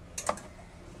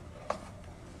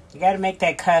got to make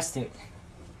that custard.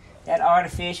 That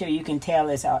artificial, you can tell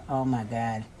it's, oh my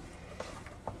God.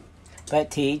 But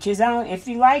to each his own. If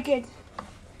you like it,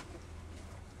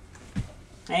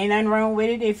 ain't nothing wrong with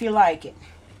it if you like it.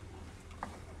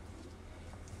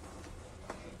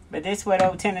 But this is what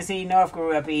old Tennessee North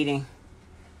grew up eating.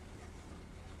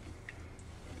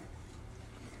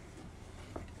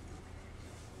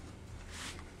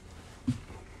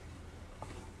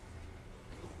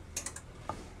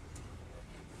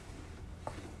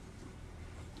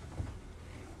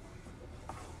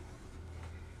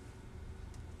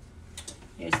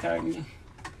 It's starting to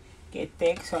get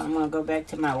thick, so I'm going to go back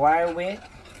to my wire wit.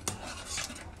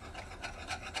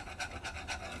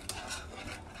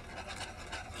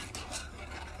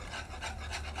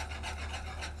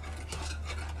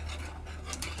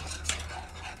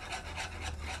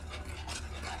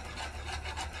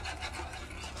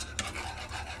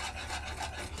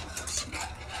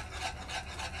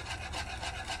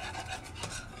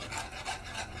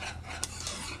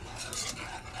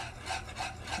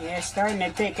 Yeah, it's starting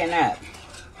to thicken up.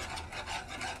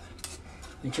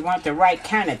 But you want the right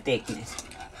kind of thickness.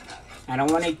 I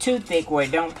don't want it too thick where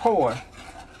it don't pour.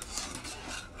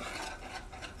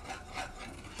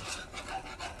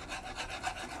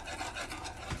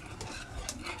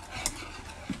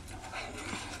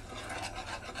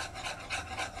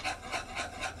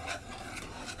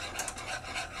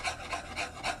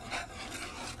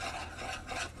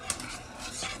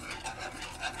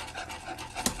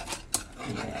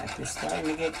 Yeah, it's starting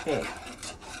to get thick.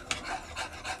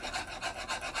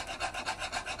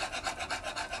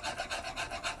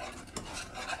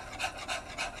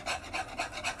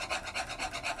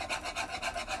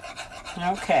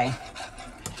 Okay.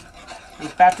 I'm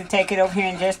about to take it over here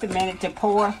in just a minute to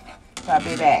pour. So I'll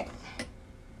be back.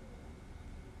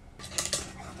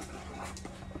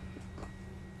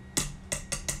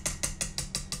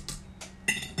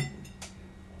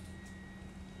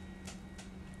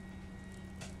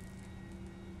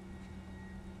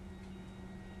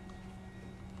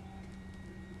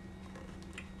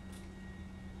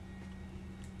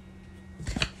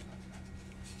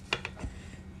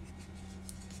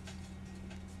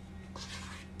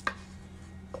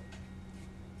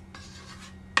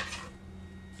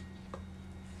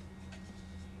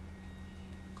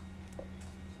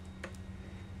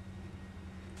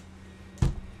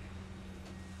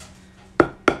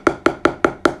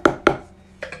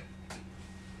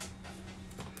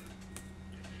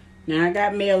 Now I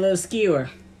got me a little skewer.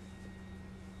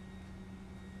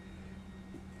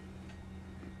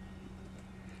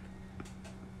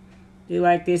 Do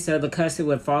like this so the custard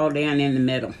would fall down in the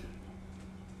middle.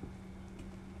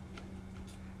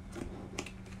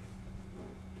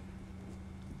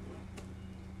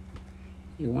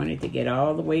 You want it to get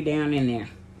all the way down in there.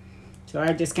 So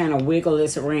I just kind of wiggle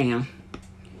this around.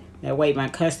 That way my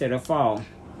custard will fall.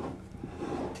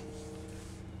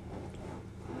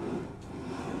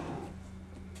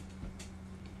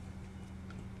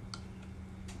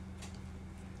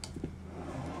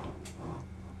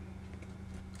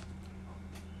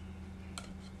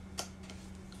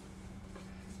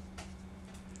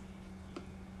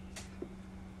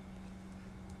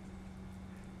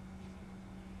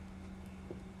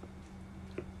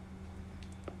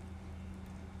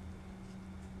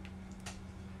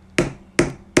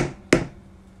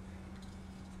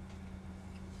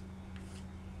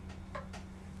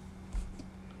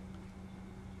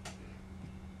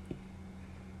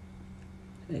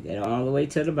 Get all the way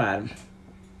to the bottom.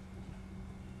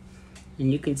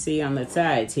 And you can see on the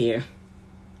sides here,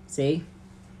 see?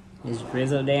 It's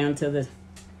drizzled down to the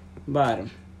bottom.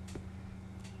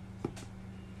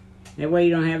 That way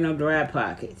you don't have no dry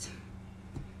pockets.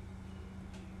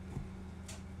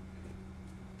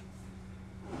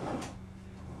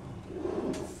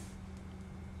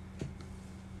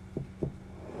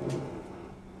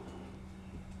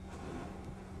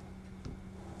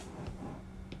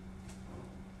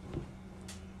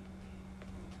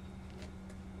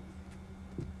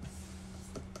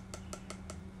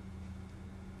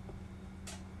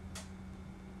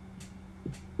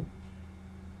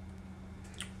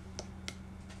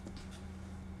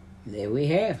 There we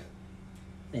have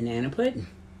banana pudding.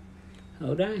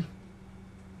 Hold on.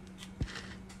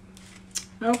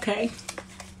 Okay.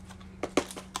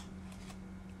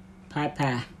 Pot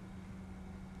pie.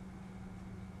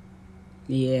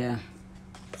 Yeah.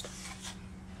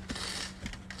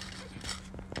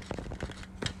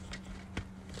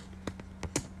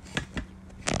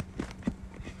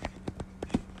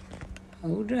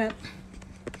 Hold up.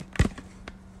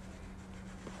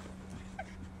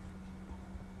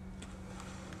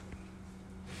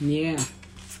 Yeah.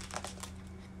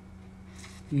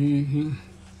 Mm-hmm.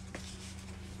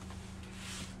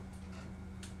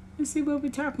 Let's see what we're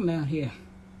talking about here.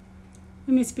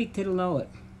 Let me speak to the Lord.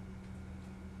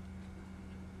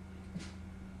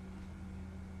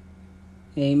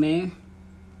 Amen.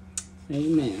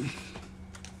 Amen.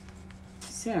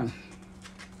 So,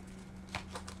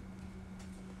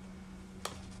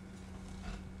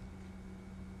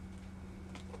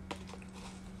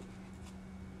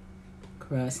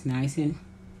 crust nice and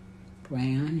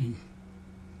brown and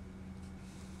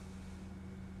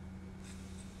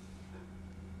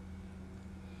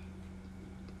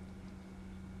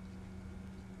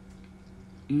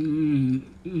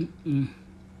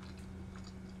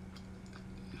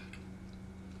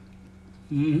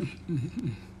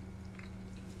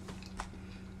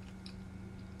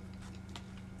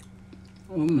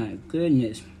oh my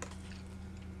goodness.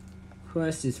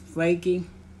 Crust is flaky.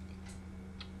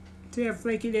 See how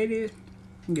flaky that is?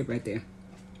 Get right there.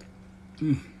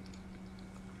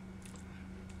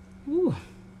 Ooh.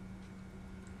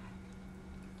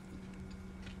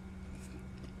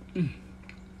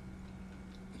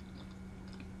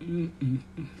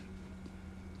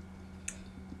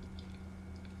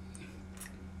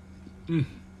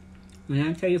 When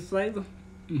I tell you flavor,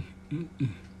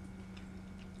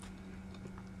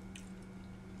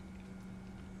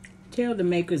 tell the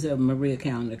makers of Maria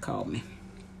Calendar to call me.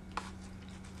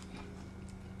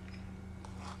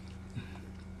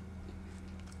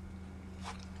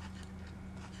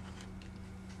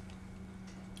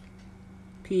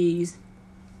 Peas,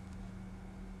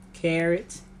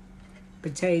 carrots,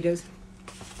 potatoes,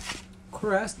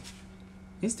 crust.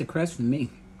 It's the crust for me.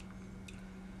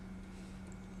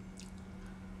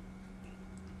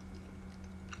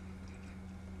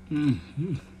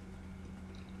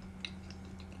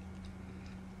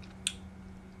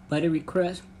 Buttery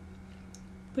crust.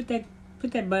 Put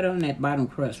that butter on that bottom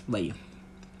crust for you.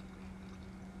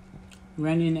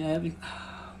 Run in the oven.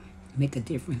 Make a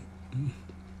difference.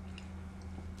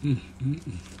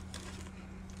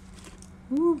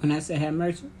 Ooh, when I say have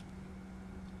mercy.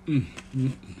 And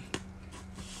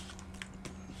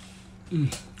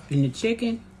the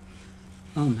chicken.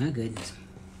 Oh my goodness.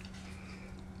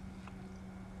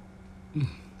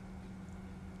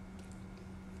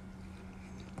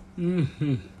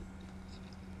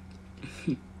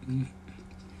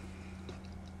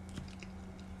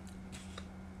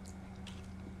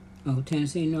 Oh,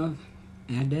 Tennessee North.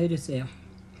 I did it sell.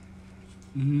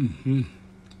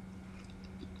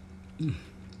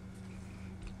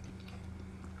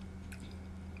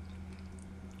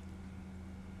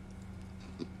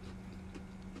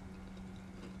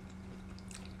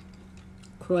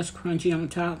 Crust crunchy on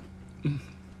top.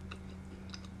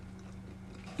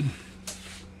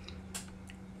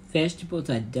 Vegetables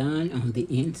are done on the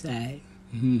inside.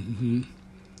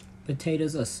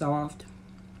 Potatoes are soft.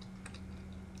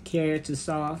 Carrots are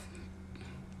soft.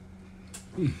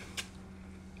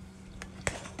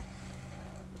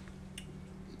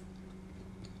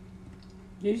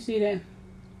 Did you see that?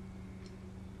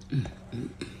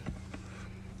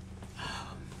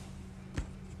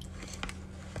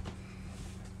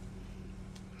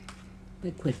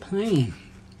 They quit playing.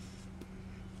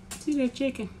 See that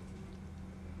chicken?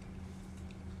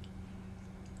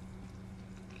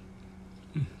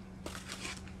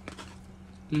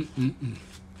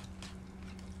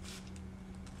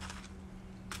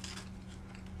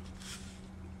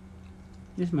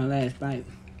 This is my last bite.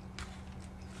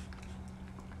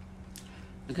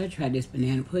 I gotta try this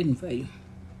banana pudding for you.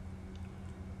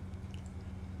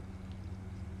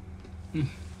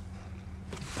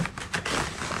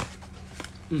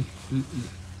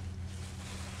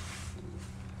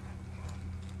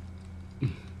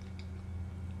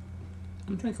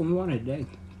 I'm drinking water today.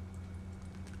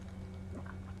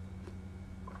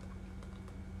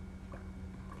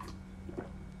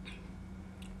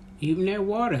 Even that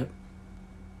water.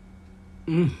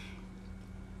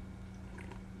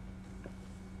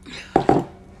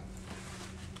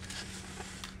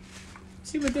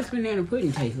 See what this banana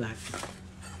pudding tastes like.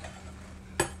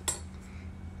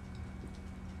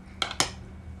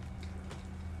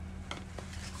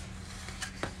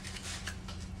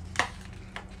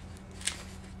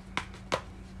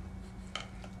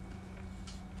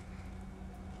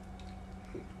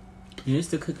 And it's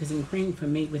the cookies and cream for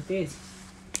me with this.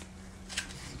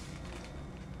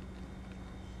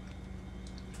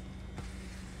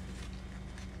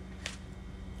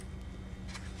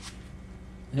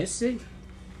 Let's see.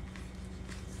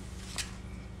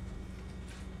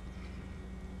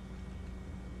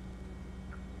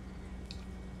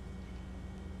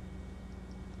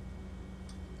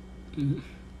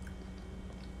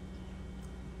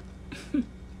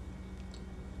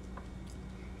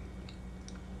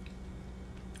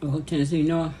 Oh, Tennessee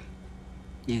North.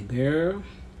 Yeah, girl.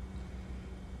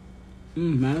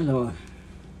 My Lord.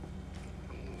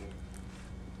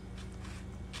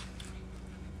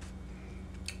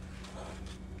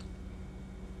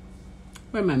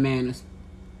 Where are my manners?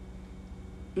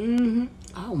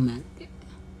 Oh, my God.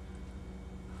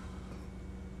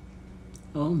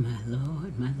 Oh, my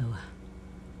Lord, my Lord.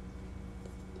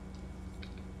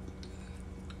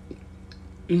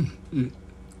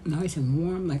 Nice and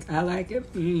warm like I like it.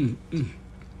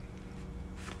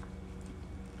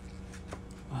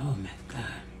 Oh, my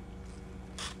God.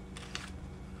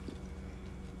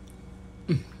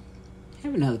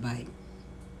 Have another bite.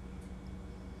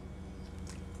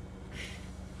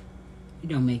 It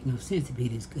don't make no sense to be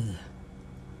this good.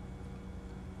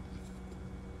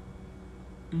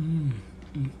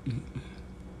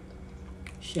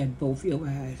 Shut both your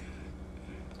eyes.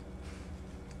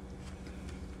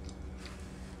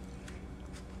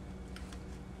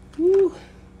 Woo.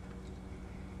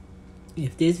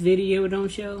 If this video don't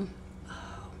show,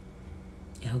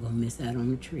 y'all gonna miss out on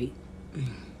the treat.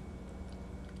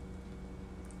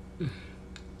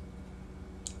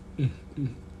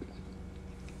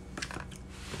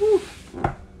 Woo.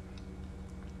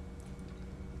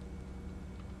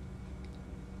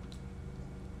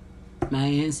 My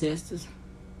ancestors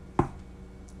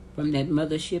from that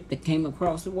mothership that came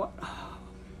across the water,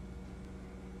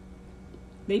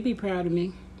 they be proud of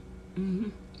me.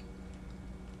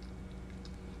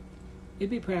 They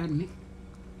be proud of me.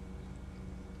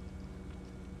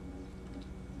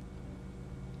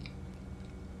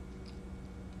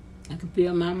 I can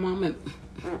feel my mom and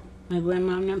my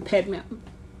grandma and them pat me.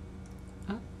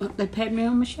 They pat me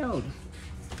on my shoulder.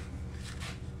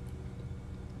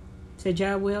 Said,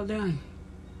 "Job well done."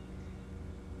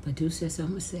 But do say so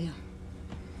myself.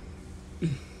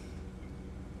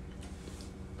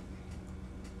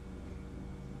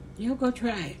 Y'all go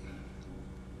try it.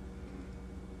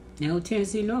 Now,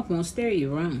 Tennessee North won't steer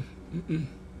you wrong.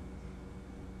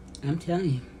 I'm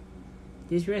telling you,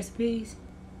 these recipes,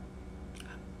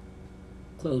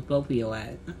 close both of your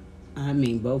eyes. I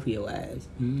mean both of your eyes.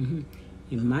 You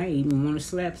might even want to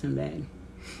slap somebody.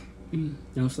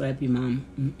 Don't slap your mom.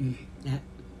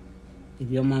 If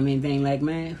your mom anything like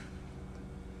math,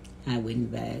 I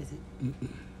wouldn't advise it.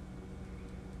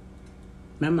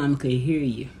 My mom could hear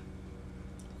you,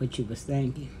 what you was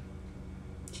thinking.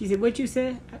 She said, "What you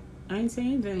said?" I didn't say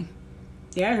anything.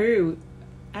 Yeah, I heard.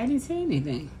 I didn't say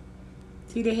anything.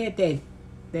 See, they had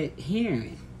that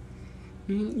hearing.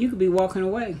 You could be walking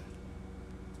away.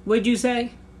 What'd you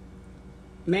say?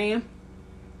 Ma'am?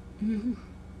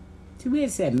 See, we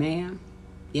had said, "Ma'am."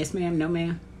 Yes, ma'am. No,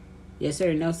 ma'am. Yes,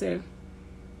 sir. No, sir.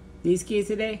 These kids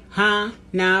today? Huh?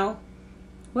 No.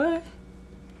 What?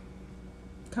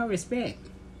 Call respect.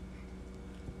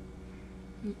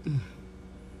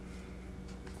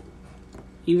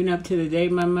 Even up to the day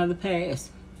my mother passed,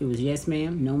 it was yes,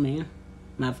 ma'am. No, ma'am.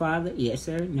 My father? Yes,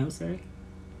 sir. No, sir.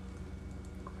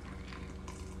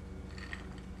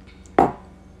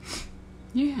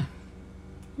 Yeah.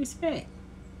 Respect.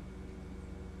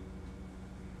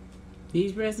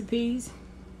 These recipes,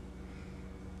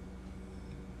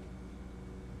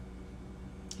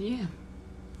 yeah,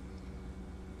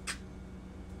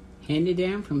 handed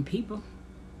down from people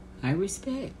I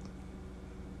respect.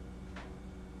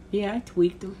 Yeah, I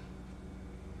tweaked them.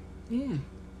 Yeah.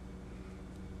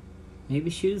 Maybe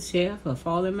shoot chef or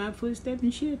fall in my footsteps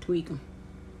and she'll tweak them.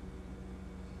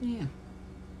 Yeah.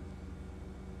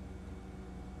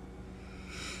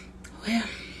 Well,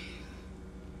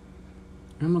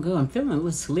 I'm gonna go. I'm feeling a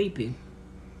little sleepy.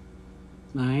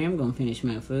 But I am gonna finish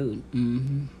my food.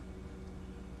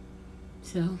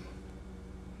 So,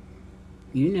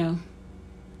 you know,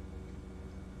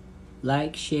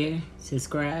 like, share,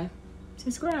 subscribe.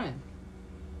 Subscribe.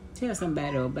 Tell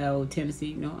somebody about old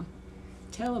Tennessee North.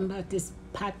 Tell them about this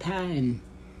pot pie and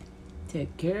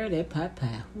take care of that pot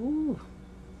pie. Ooh.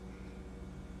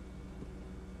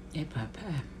 That pot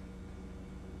pie.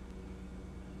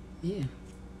 Yeah.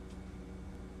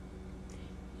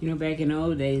 You know, back in the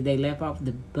old days, they left off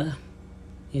the buh.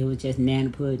 It was just nana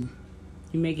pudding.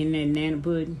 You making that nana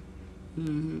pudding?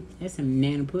 That's some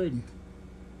nana pudding.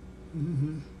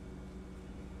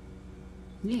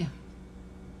 Yeah.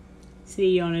 See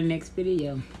you on the next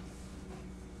video.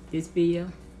 This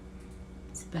video,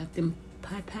 it's about them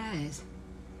pot pies.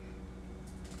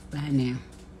 Bye now.